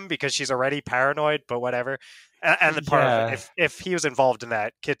sending them because she's already paranoid, but whatever. And the part of it, if he was involved in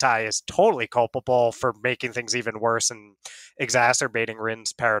that, Kate is totally culpable for making things even worse and exacerbating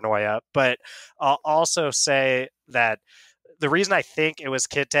Rin's paranoia. But I'll also say that the reason I think it was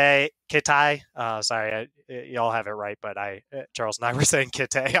Kate, sorry, y'all have it right, but Charles and I were saying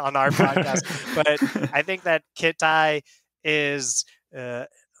Kate on our podcast. But I think that Kate is,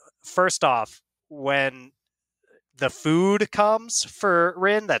 first off, when the food comes for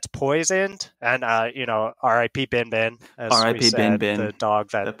Rin that's poisoned, and R.I.P. Bin Bin, as R.I.P. we said, Bin Bin, the dog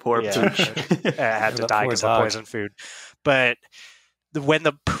that the poor pooch had to die because of poison food. But when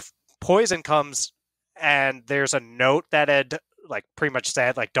the poison comes, and there's a note that had like pretty much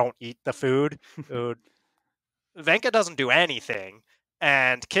said like don't eat the food, Venka doesn't do anything.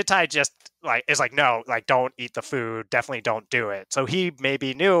 And Kitai just like is like, no, like don't eat the food. Definitely don't do it. So he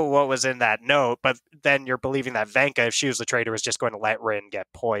maybe knew what was in that note, but then you're believing that Venka, if she was the traitor, was just going to let Rin get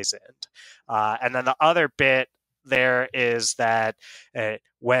poisoned. And then the other bit there is that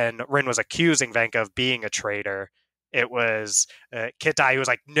when Rin was accusing Venka of being a traitor, it was Kitai who was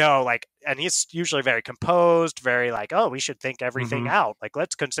like, no, like, and he's usually very composed, very like, oh, we should think everything out. Like,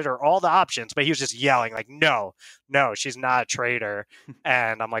 let's consider all the options. But he was just yelling like, no, she's not a traitor.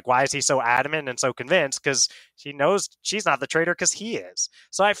 And I'm like, why is he so adamant and so convinced? Because he knows she's not the traitor because he is.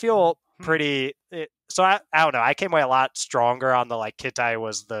 So I feel pretty, so I don't know. I came away a lot stronger on the like Kitai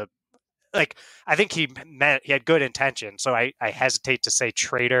was the, like, I think he had good intention, so I hesitate to say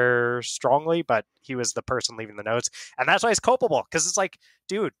traitor strongly, but he was the person leaving the notes, and that's why he's culpable, because it's like,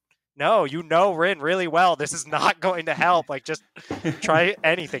 dude, no, you know Rin really well. This is not going to help. Like, just try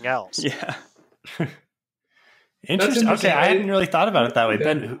anything else. Yeah. Interesting. Okay, I hadn't really thought about it that way.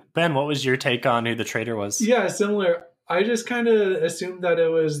 Ben, what was your take on who the traitor was? Yeah, similar. I just kind of assumed that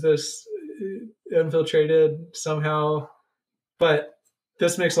it was this infiltrated somehow, but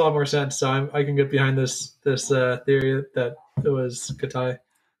this makes a lot more sense, so I can get behind this theory that it was Kitai.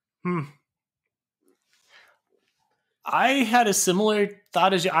 I had a similar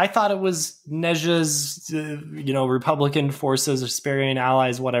thought as you. I thought it was Neja's, Republican forces, Hesperian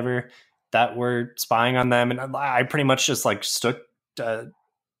allies, whatever, that were spying on them, and I pretty much just like stuck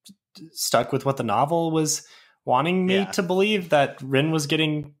with what the novel was wanting me to believe, that Rin was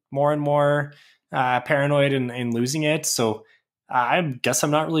getting more and more paranoid and losing it. So I guess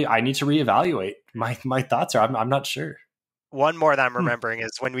I'm not really. I need to reevaluate. My thoughts are. I'm not sure. One more that I'm remembering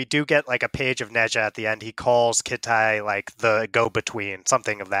is when we do get like a page of Neja at the end, he calls Kitai like the go-between,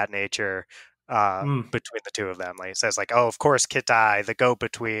 something of that nature, between the two of them. Like he says like, oh, of course, Kitai, the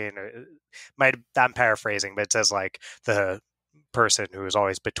go-between. I'm paraphrasing, but it says like the person who is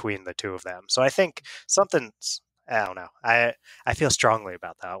always between the two of them. So I think something's. I don't know. I feel strongly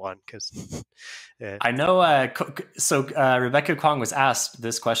about that one because I know. Rebecca Kuang was asked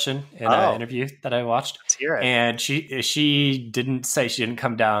this question in an interview that I watched, and she didn't say, she didn't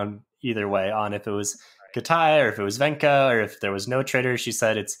come down either way on if it was Kitai or if it was Venka or if there was no traitor. She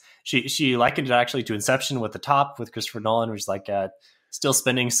said she likened it actually to Inception with the top with Christopher Nolan, which is like still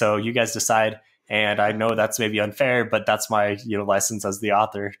spinning. So you guys decide. And I know that's maybe unfair, but that's my license as the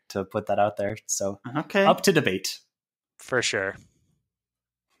author to put that out there. So up to debate. For sure.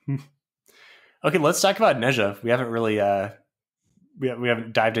 Okay, let's talk about Neja. We haven't really we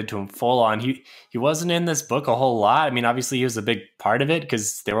haven't dived into him full on. He wasn't in this book a whole lot. I mean, obviously he was a big part of it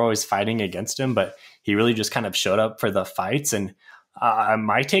because they were always fighting against him, but he really just kind of showed up for the fights. And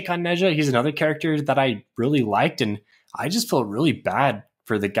my take on Neja, he's another character that I really liked, and I just feel really bad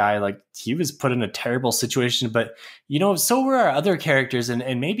for the guy. Like, he was put in a terrible situation, but so were our other characters,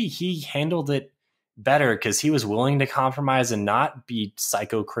 and maybe he handled it better because he was willing to compromise and not be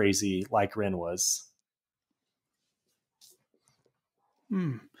psycho crazy like Rin was.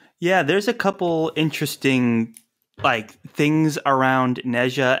 Yeah, there's a couple interesting things around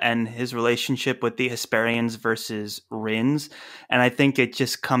Neja and his relationship with the Hesperians versus Rins, and I think it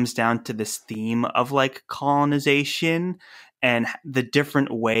just comes down to this theme of colonization and the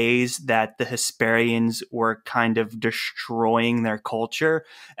different ways that the Hesperians were kind of destroying their culture.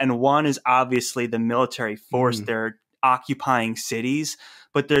 And one is obviously the military force. They're occupying cities.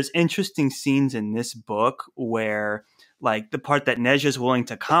 But there's interesting scenes in this book where the part that Neja is willing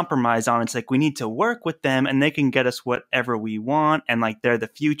to compromise on, it's we need to work with them and they can get us whatever we want. And they're the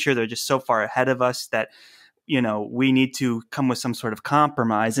future. They're just so far ahead of us that, we need to come with some sort of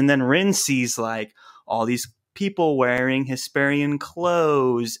compromise. And then Rin sees all these people wearing Hesperian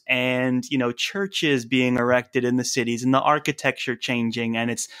clothes and, churches being erected in the cities and the architecture changing. And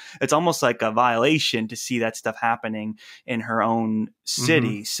it's almost like a violation to see that stuff happening in her own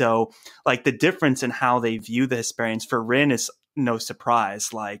city. So the difference in how they view the Hesperians for Rin is no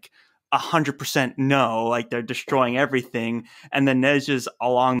surprise, 100% no, they're destroying everything. And then Neja's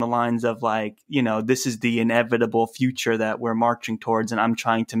along the lines of this is the inevitable future that we're marching towards. And I'm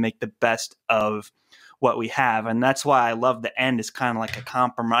trying to make the best of what we have. And that's why I love the end is kind of like a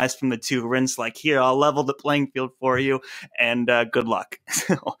compromise from the two. Rin's here, I'll level the playing field for you and good luck.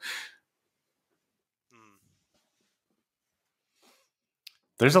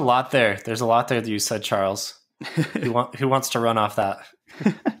 There's a lot there. There's a lot there that you said, Charles. Who wants to run off that?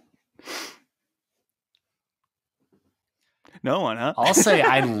 No one, huh? I'll say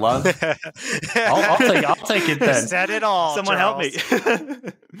I love. I'll take it then. Said it all. Someone Charles. help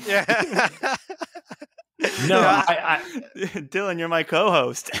me. Yeah. No, Dylan, you're my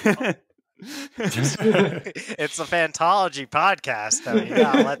co-host. It's a Fantology podcast, though. You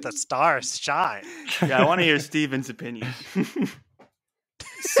gotta let the stars shine. Yeah, I want to hear Steven's opinion.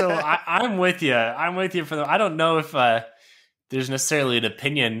 So I'm with you. I'm with you I don't know if there's necessarily an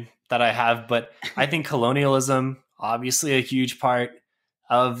opinion that I have, but I think colonialism, obviously a huge part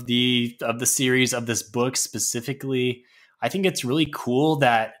of the series, of this book specifically. I think it's really cool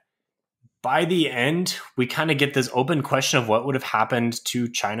that by the end, we kind of get this open question of what would have happened to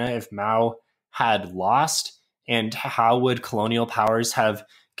China if Mao had lost, and how would colonial powers have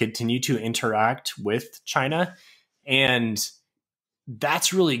continued to interact with China. And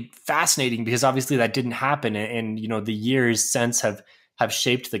that's really fascinating because obviously that didn't happen. And the years since have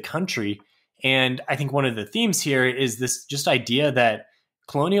shaped the country. And I think one of the themes here is this just idea that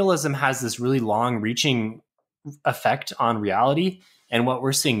colonialism has this really long reaching effect on reality. And what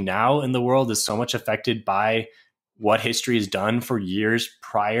we're seeing now in the world is so much affected by what history has done for years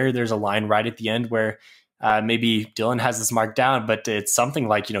prior. There's a line right at the end where maybe Dylan has this marked down, but it's something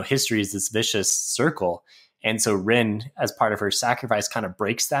like, history is this vicious circle. And so Rin, as part of her sacrifice, kind of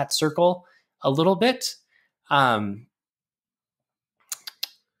breaks that circle a little bit. Yeah.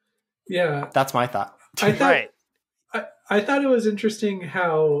 That's my thought. I thought it was interesting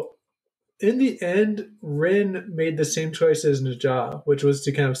how in the end, Rin made the same choice as Najah, which was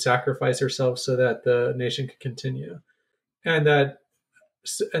to kind of sacrifice herself so that the nation could continue. And that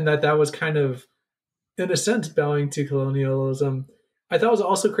was kind of, in a sense, bowing to colonialism. I thought it was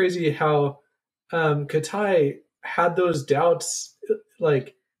also crazy how Katai had those doubts,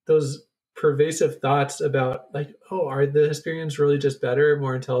 like those pervasive thoughts about like, oh, are the Hesperians really just better,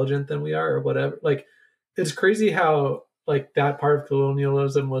 more intelligent than we are, or whatever? Like, it's crazy how like that part of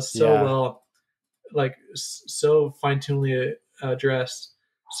colonialism was so well, like so fine-tunedly addressed.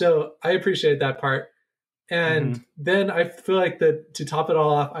 So I appreciate that part. And then I feel like that to top it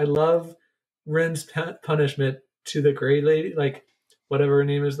all off, I love Rin's punishment to the gray lady, like whatever her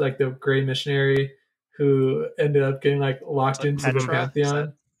name is, like the gray missionary who ended up getting like locked into Petra? the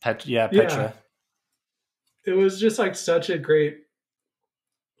Pantheon. Petra. Yeah. It was just like such a great,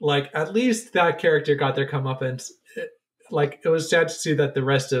 like at least that character got their comeuppance. Like it was sad to see that the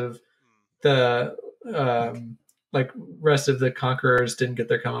rest of the rest of the conquerors didn't get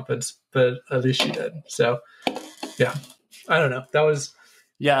their comeuppance, but at least she did. So yeah, I don't know. That was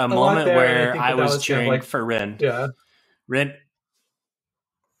a moment where I was cheering kind of for Rin. Yeah, Rin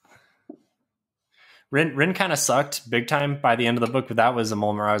kind of sucked big time by the end of the book, but that was a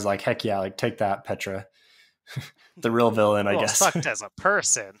moment where I was like, heck yeah, like take that, Petra. The real villain, I guess. Sucked as a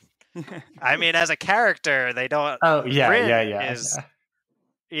person. I mean, as a character, they don't. Oh yeah, Rin yeah.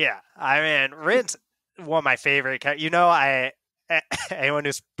 Yeah, I mean, Rin's one of my favorite characters. Anyone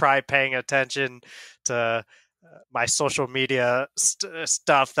who's probably paying attention to my social media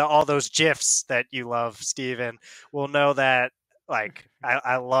stuff, all those GIFs that you love, Steven, will know that like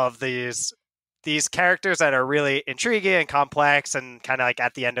I love these characters that are really intriguing and complex, and kind of like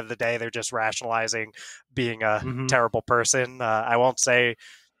at the end of the day, they're just rationalizing being a terrible person. I won't say,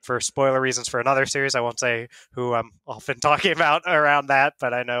 for spoiler reasons for another series, I won't say who I'm often talking about around that,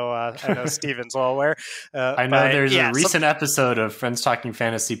 but I know Steven's well aware. I know there's a recent episode of Friends Talking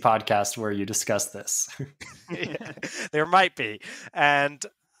Fantasy podcast where you discuss this. Yeah, there might be. And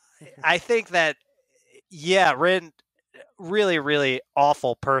I think that, Rin, really, really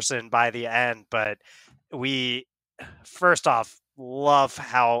awful person by the end, but we, first off, love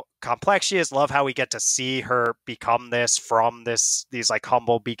how complex she is, love how we get to see her become this from these like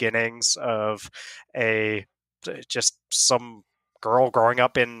humble beginnings of just some girl growing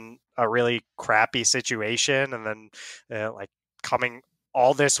up in a really crappy situation, and then like coming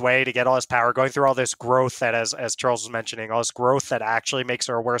all this way to get all this power, going through all this growth that, as Charles was mentioning, all this growth that actually makes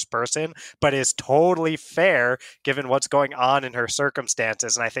her a worse person, but is totally fair given what's going on in her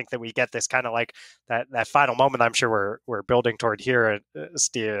circumstances. And I think that we get this kind of like that final moment I'm sure we're building toward here,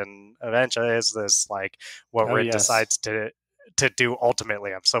 Steven, eventually, is this like what Rin decides to do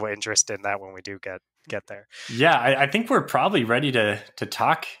ultimately. I'm so interested in that when we do get there. Yeah, I think we're probably ready to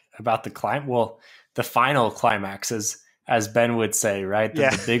talk about the final climaxes, as Ben would say, right?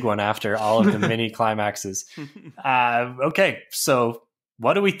 The big one after all of the mini climaxes. Okay, so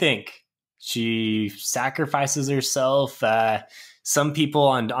what do we think? She sacrifices herself. Some people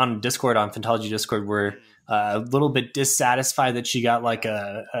on Discord, on Fantology Discord, were a little bit dissatisfied that she got like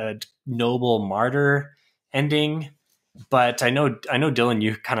a noble martyr ending, but I know Dylan,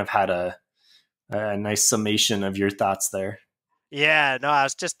 you kind of had a nice summation of your thoughts there. Yeah, no, I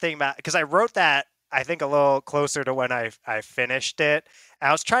was just thinking about, because I wrote that, I think, a little closer to when I finished it.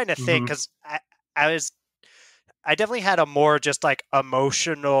 I was trying to think, because I definitely had a more just like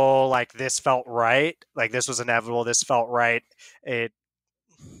emotional, like this felt right, like this was inevitable, this felt right, it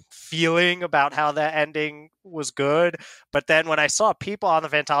feeling about how that ending was good. But then when I saw people on the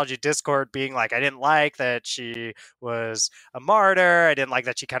Fantology Discord being like, I didn't like that she was a martyr, I didn't like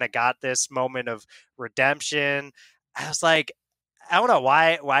that she kind of got this moment of redemption, I was like, I don't know,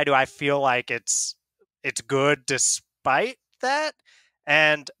 why do I feel like it's good despite that?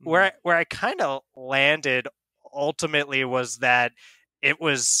 And where I kind of landed ultimately was that it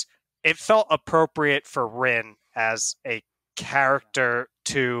felt appropriate for Rin as a character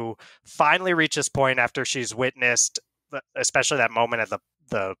to finally reach this point after she's witnessed, especially that moment at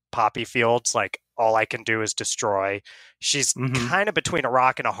the poppy fields, like all I can do is destroy. She's kind of between a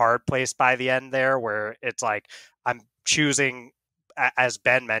rock and a hard place by the end there, where it's like I'm choosing, as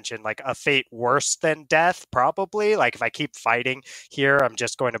Ben mentioned, like a fate worse than death, probably. Like if I keep fighting here, I'm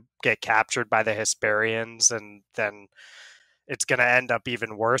just going to get captured by the Hesperians, and then it's going to end up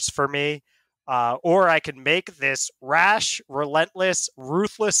even worse for me. Or I could make this rash, relentless,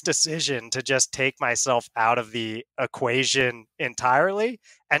 ruthless decision to just take myself out of the equation entirely.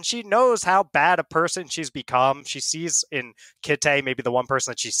 And she knows how bad a person she's become. She sees in Kite maybe the one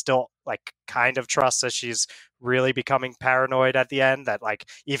person that she still like kind of trusts, as she's really becoming paranoid at the end, that like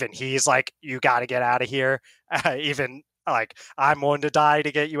even he's like, you got to get out of here. Even like, I'm willing to die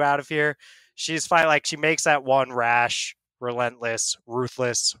to get you out of here. She's fine. Like she makes that one rash, relentless,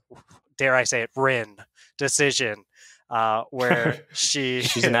 ruthless, dare I say it, Rin decision, where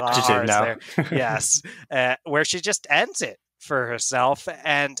she's an adjective now. Yes, where she just ends it for herself,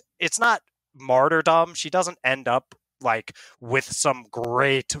 and it's not martyrdom. She doesn't end up like with some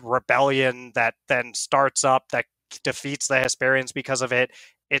great rebellion that then starts up that defeats the Hesperians because of it.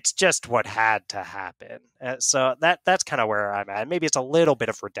 It's just what had to happen. So that's kind of where I'm at. Maybe it's a little bit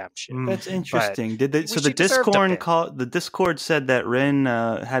of redemption. That's interesting. Did they, so the Discord said that Rin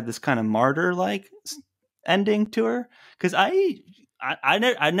had this kind of martyr-like ending to her? Because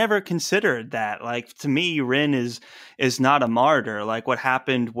I never considered that. Like to me, Rin is not a martyr. Like what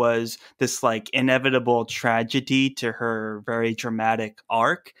happened was this like inevitable tragedy to her very dramatic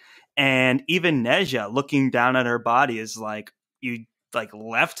arc, and even Neja looking down at her body is like, you like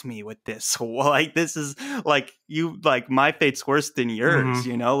left me with this, like this is like, you like, my fate's worse than yours,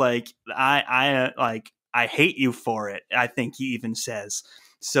 you know, like I hate you for it, I think he even says.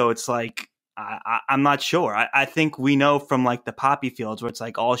 So it's like I'm not sure. I think we know from like the poppy fields where it's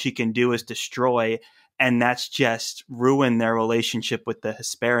like all she can do is destroy, and that's just ruin their relationship with the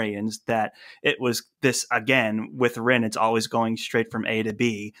Hesperians, that it was this again with Rin, it's always going straight from A to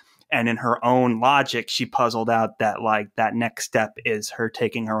B. And in her own logic, she puzzled out that like that next step is her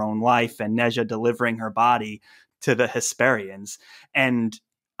taking her own life and Neja delivering her body to the Hesperians. And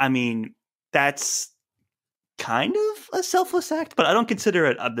I mean, that's kind of a selfless act, but I don't consider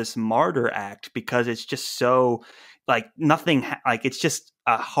it this martyr act, because it's just so like nothing, like it's just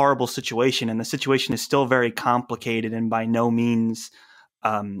a horrible situation. And the situation is still very complicated and by no means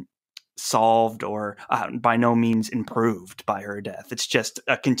solved or by no means improved by her death. It's just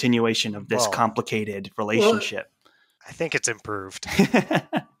a continuation of this complicated relationship. Well, I think it's improved.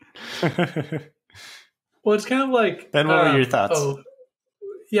 Well, it's kind of like, Ben, what were your thoughts?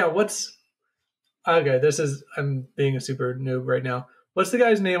 I'm being a super noob right now. What's the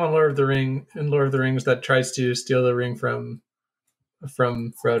guy's name on Lord of the Rings that tries to steal the ring from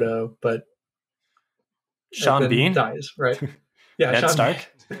Frodo, but Sean Bean dies, right? Yeah, Ned Sean Stark.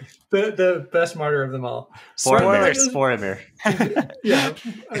 The best martyr of them all. Boromir. Yeah,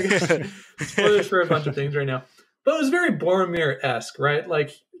 I guess spoilers for a bunch of things right now. But it was very Boromir-esque, right?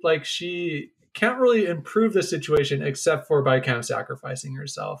 Like she can't really improve the situation except for by kind of sacrificing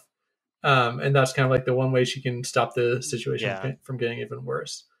herself. And that's kind of like the one way she can stop the situation from getting even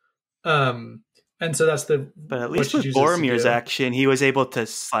worse. And so that's but at least with Boromir's action, he was able to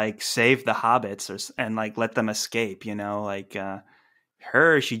like save the hobbits and like let them escape, you know, like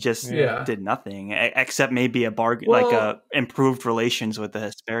her, she just did nothing except maybe a bargain, like improved relations with the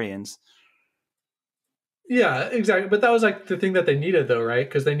Hesperians. Yeah, exactly. But that was like the thing that they needed though, right?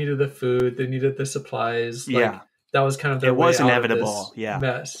 Because they needed the food, they needed the supplies. Like, that was kind of their way out inevitable. Of this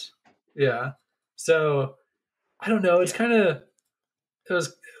mess. Yeah. So I don't know. It's kind of,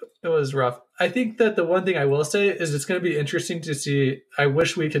 it was rough. I think that the one thing I will say is it's going to be interesting to see. I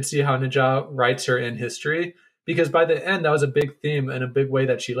wish we could see how Neja writes her in history, because by the end, that was a big theme and a big way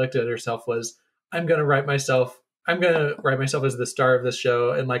that she looked at herself was, I'm gonna write myself as the star of this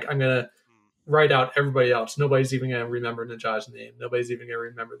show, and like I'm gonna write out everybody else. Nobody's even gonna remember Najah's name. Nobody's even gonna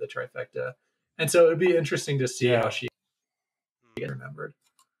remember the trifecta. And so it'd be interesting to see how she gets remembered.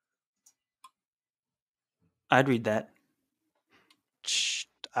 I'd read that.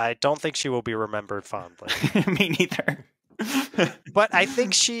 I don't think she will be remembered fondly. Me neither. But I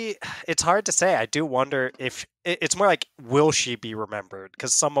think it's hard to say. I do wonder if it's more like, will she be remembered?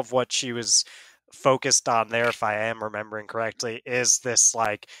 Because some of what she was focused on there, if I am remembering correctly, is this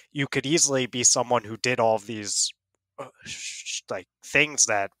like, you could easily be someone who did all of these like things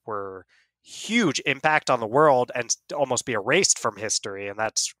that were huge impact on the world and almost be erased from history. And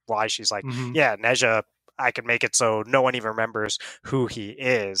that's why she's like, yeah, Neja, I can make it so no one even remembers who he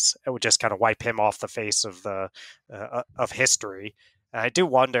is. It would just kind of wipe him off the face of the of history. And I do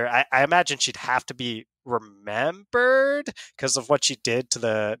wonder. I imagine she'd have to be remembered because of what she did to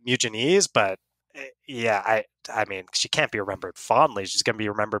the Mujanese. But yeah, I mean, she can't be remembered fondly. She's going to be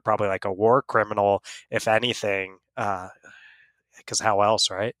remembered probably like a war criminal, if anything. Because how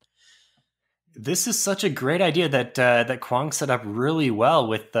else, right? This is such a great idea that Kuang set up really well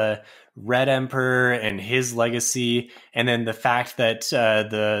with the Red Emperor and his legacy, and then the fact that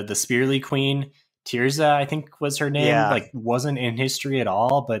the Spearly Queen, Tirza, I think was her name, like wasn't in history at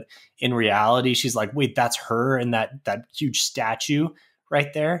all, but in reality, she's like, wait, that's her and that huge statue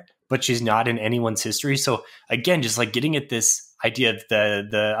right there, but she's not in anyone's history. So again, just like getting at this idea of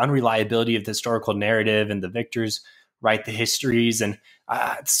the unreliability of the historical narrative and the victors write the histories, and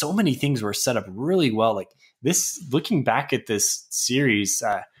so many things were set up really well. Like this, looking back at this series,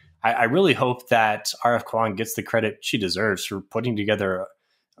 I really hope that R.F. Kuang gets the credit she deserves for putting together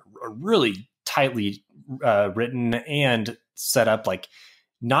a really tightly written and set up. Like,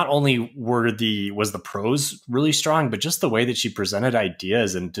 not only was the prose really strong, but just the way that she presented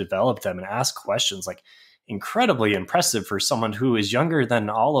ideas and developed them and asked questions, like incredibly impressive for someone who is younger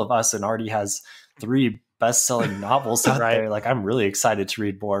than all of us and already has 3 best-selling novels out there. Like, I'm really excited to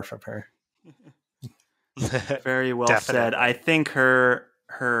read more from her. Very well said. I think her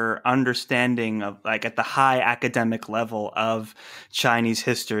understanding of, like, at the high academic level of Chinese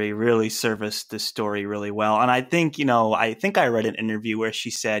history really serviced this story really well. And I think, I read an interview where she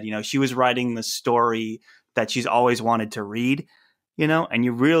said, she was writing the story that she's always wanted to read, and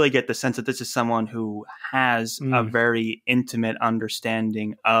you really get the sense that this is someone who has a very intimate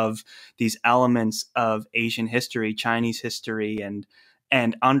understanding of these elements of Asian history, Chinese history,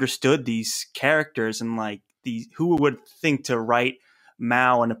 and understood these characters, and like who would think to write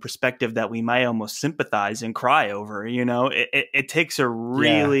Mao in a perspective that we might almost sympathize and cry over. It takes a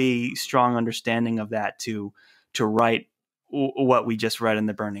really strong understanding of that to write what we just read in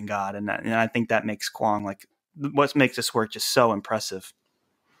The Burning God, and I think that makes Kuang, like, what makes this work just so impressive.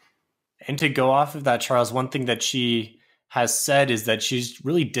 And to go off of that, Charles, one thing that she has said is that she's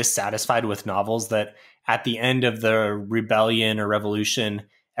really dissatisfied with novels that at the end of the rebellion or revolution,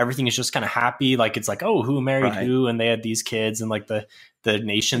 everything is just kind of happy. Like, it's like, oh, who married who? And they had these kids, and like the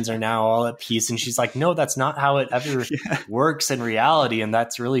nations are now all at peace. And she's like, no, that's not how it ever works in reality. And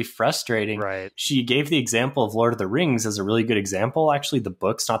that's really frustrating. Right. She gave the example of Lord of the Rings as a really good example. Actually, the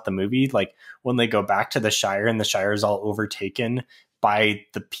books, not the movie. Like, when they go back to the Shire and the Shire is all overtaken by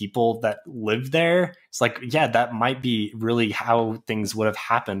the people that live there, it's like, yeah, that might be really how things would have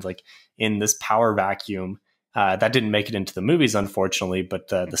happened, like in this power vacuum. That didn't make it into the movies, unfortunately, but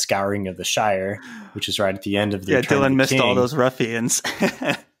the Scouring of the Shire, which is right at the end of the Dylan missed all those ruffians.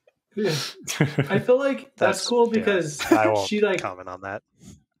 I feel like that's cool because I won't she like comment on that.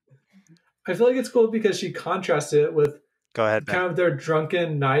 I feel like it's cool because she contrasted it with Go ahead, kind of their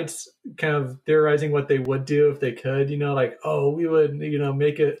drunken nights, kind of theorizing what they would do if they could, like, oh, we would,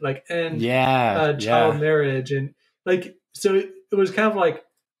 make it like end child marriage, and like, so it was kind of like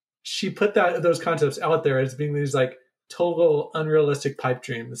she put those concepts out there as being these like total unrealistic pipe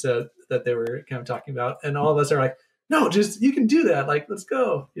dreams that they were kind of talking about, and all of us are like, no, just you can do that, like, let's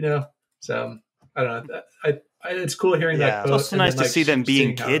go, So I don't know. It's cool hearing that. It's also nice to see them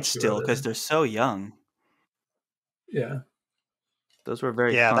being kids still because they're so young. Yeah. Those were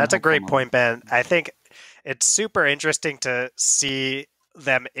very fun, that's a great point, Ben. I think it's super interesting to see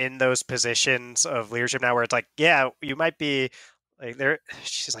them in those positions of leadership now where it's like, yeah, you might be like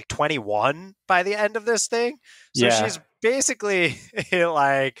she's like 21 by the end of this thing. So she's basically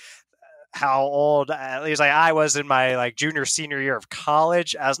like how old, at least like I was in my like junior, senior year of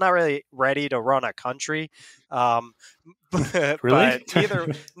college. I was not really ready to run a country. Really?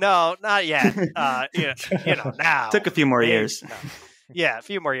 But no, not yet. Now. Took a few more years. No. Yeah, a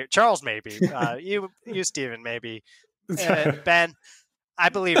few more years. Charles, maybe. You, Stephen, maybe. Ben, I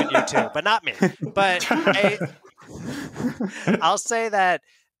believe in you too, but not me. But I'll say that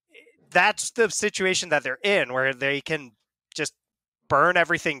that's the situation that they're in, where they can just burn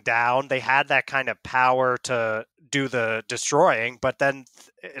everything down. They had that kind of power to do the destroying, but then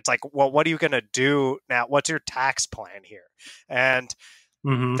it's like, well, what are you going to do now? What's your tax plan here? And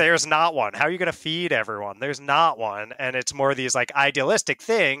there's not one. How are you going to feed everyone? There's not one. And it's more of these like idealistic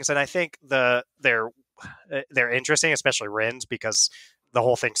things. And I think they're interesting, especially Rin's, because the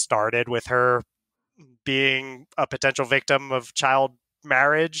whole thing started with her being a potential victim of child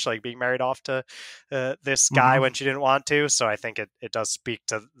marriage, like being married off to this guy when she didn't want to. So I think it does speak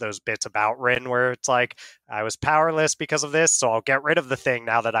to those bits about Rin where it's like, I was powerless because of this, so I'll get rid of the thing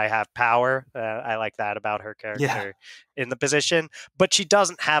now that I have power. I like that about her character in the position, but she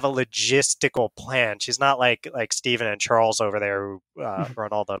doesn't have a logistical plan. She's not like Steven and Charles over there who run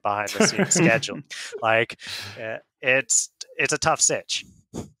all the behind the scenes scheduling. Like it's a tough sitch.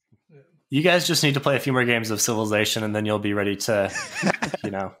 You guys just need to play a few more games of Civilization, and then you'll be ready to,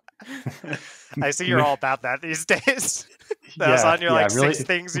 I see you're all about that these days. That's on your really 6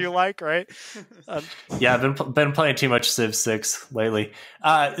 things you like, right? Yeah, I've been playing too much Civ 6 lately.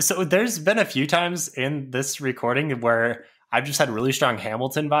 So there's been a few times in this recording where I've just had really strong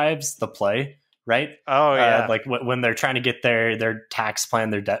Hamilton vibes. The play, right? Oh yeah, like when they're trying to get their tax plan,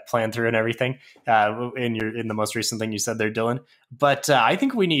 their debt plan through, and everything. In the most recent thing you said there, Dylan. But I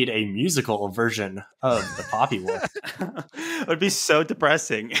think we need a musical version of the Poppy War. It would be so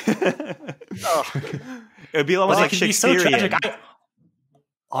depressing. It would be almost like Shakespearean. So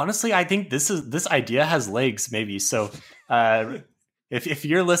honestly, I think this idea has legs. Maybe so. If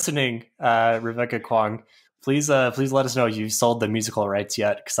you're listening, Rebecca Kuang, please let us know you sold the musical rights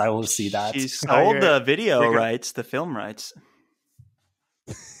yet, because I will see that. She sold the video rights, the film rights.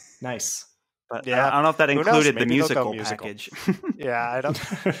 Nice. But I don't know if that included the musical package. I don't.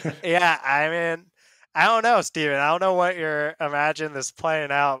 Yeah, I mean, I don't know, Steven. I don't know what you're imagining this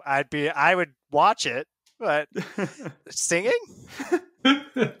playing out. I would watch it, but singing?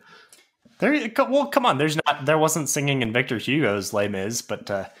 Well, come on. There wasn't singing in Victor Hugo's Les Mis,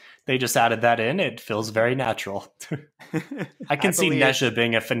 but they just added that in. It feels very natural. I can see Neja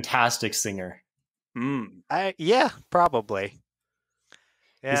being a fantastic singer. Yeah, probably.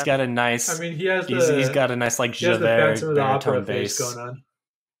 Yeah. He's got a nice. I mean, he's got a nice like Javert baritone bass going on.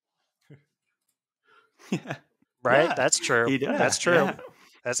 Yeah. Right. Yeah. That's true. He does. That's true. Yeah.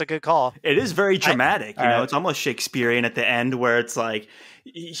 That's a good call. It is very dramatic. It's almost Shakespearean at the end, where it's like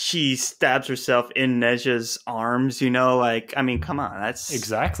she stabs herself in Neja's arms. Like, I mean, come on, that's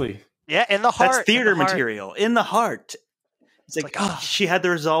exactly. Yeah, in the heart. That's theater material. In the heart. It's like she had the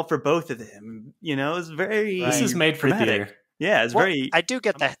resolve for both of them. It's very. This is made for dramatic. theater. Yeah, it's very. I do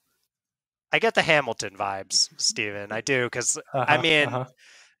get that. I get the Hamilton vibes, Steven. I do, because I mean,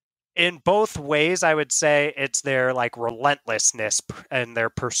 in both ways, I would say it's their like relentlessness and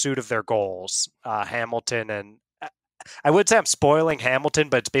their pursuit of their goals. Hamilton, and I would say I'm spoiling Hamilton,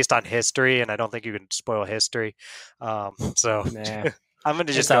 but it's based on history, and I don't think you can spoil history. So I'm going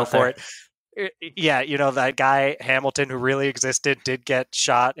to just go for it. Yeah, that guy Hamilton who really existed did get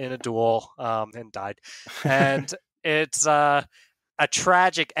shot in a duel and died, and it's a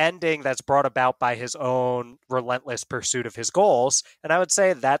tragic ending that's brought about by his own relentless pursuit of his goals. And I would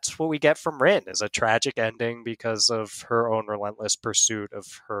say that's what we get from Rin, is a tragic ending because of her own relentless pursuit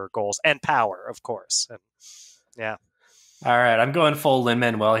of her goals and power, of course. And yeah. All right, I'm going full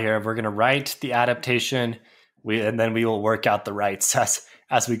Lin-Manuel here. We're going to write the adaptation, and then we will work out the rights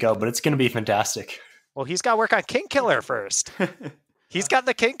as we go. But it's going to be fantastic. Well, he's got to work on King Killer first. He's got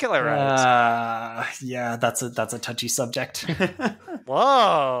the King Killer rights. Yeah, that's a touchy subject.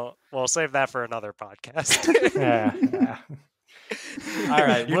 Whoa. We'll save that for another podcast. yeah. All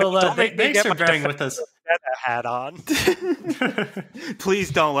right. Well, thanks for bearing with us. Hat on.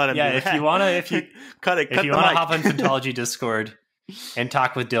 Please don't let him. Yeah, if you want to hop on Syntology Discord and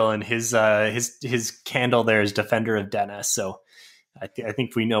talk with Dylan, his candle there is Defender of Dennis. So I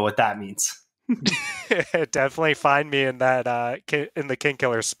think we know what that means. Definitely find me in that in the King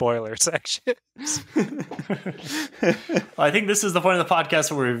Killer spoiler section. Well, I think this is the point of the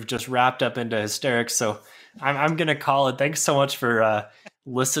podcast where we've just wrapped up into hysterics. So I'm going to call it. Thanks so much for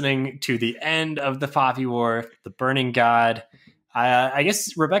listening to the end of the Poppy War, the Burning God. I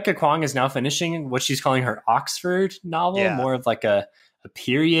guess Rebecca Kuang is now finishing what she's calling her Oxford novel, more of like a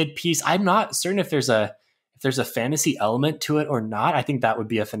period piece. I'm not certain if there's a fantasy element to it or not. I think that would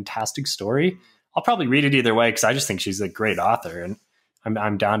be a fantastic story. I'll probably read it either way because I just think she's a great author, and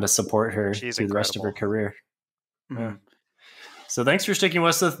I'm down to support her through the rest of her career. Mm-hmm. So thanks for sticking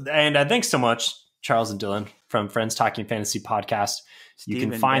with us, and thanks so much Charles and Dylan from Friends Talking Fantasy Podcast. You Steve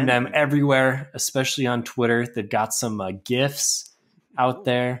can and find Ben. them everywhere, especially on Twitter. They've got some GIFs out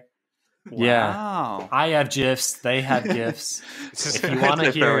there. Yeah, Wow. I have GIFs. They have GIFs. If you want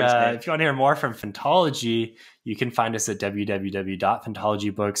to hear more from Phantology, you can find us at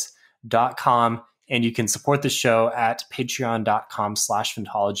www.phantologybooks.com, and you can support the show at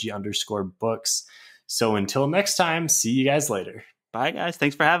patreon.com/phantology_books. So until next time, see you guys later. Bye, guys.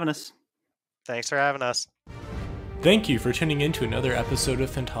 Thanks for having us. Thanks for having us. Thank you for tuning in to another episode of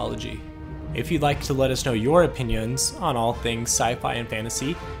Phantology. If you'd like to let us know your opinions on all things sci-fi and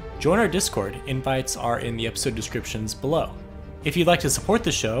fantasy, join our Discord. Invites are in the episode descriptions below. If you'd like to support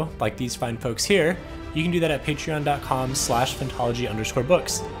the show, like these fine folks here, you can do that at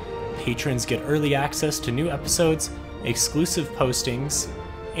patreon.com/phantology_books. Patrons get early access to new episodes, exclusive postings,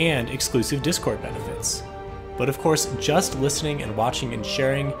 and exclusive Discord benefits. But of course, just listening and watching and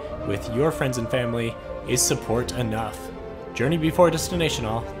sharing with your friends and family is support enough. Journey before destination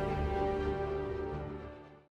all.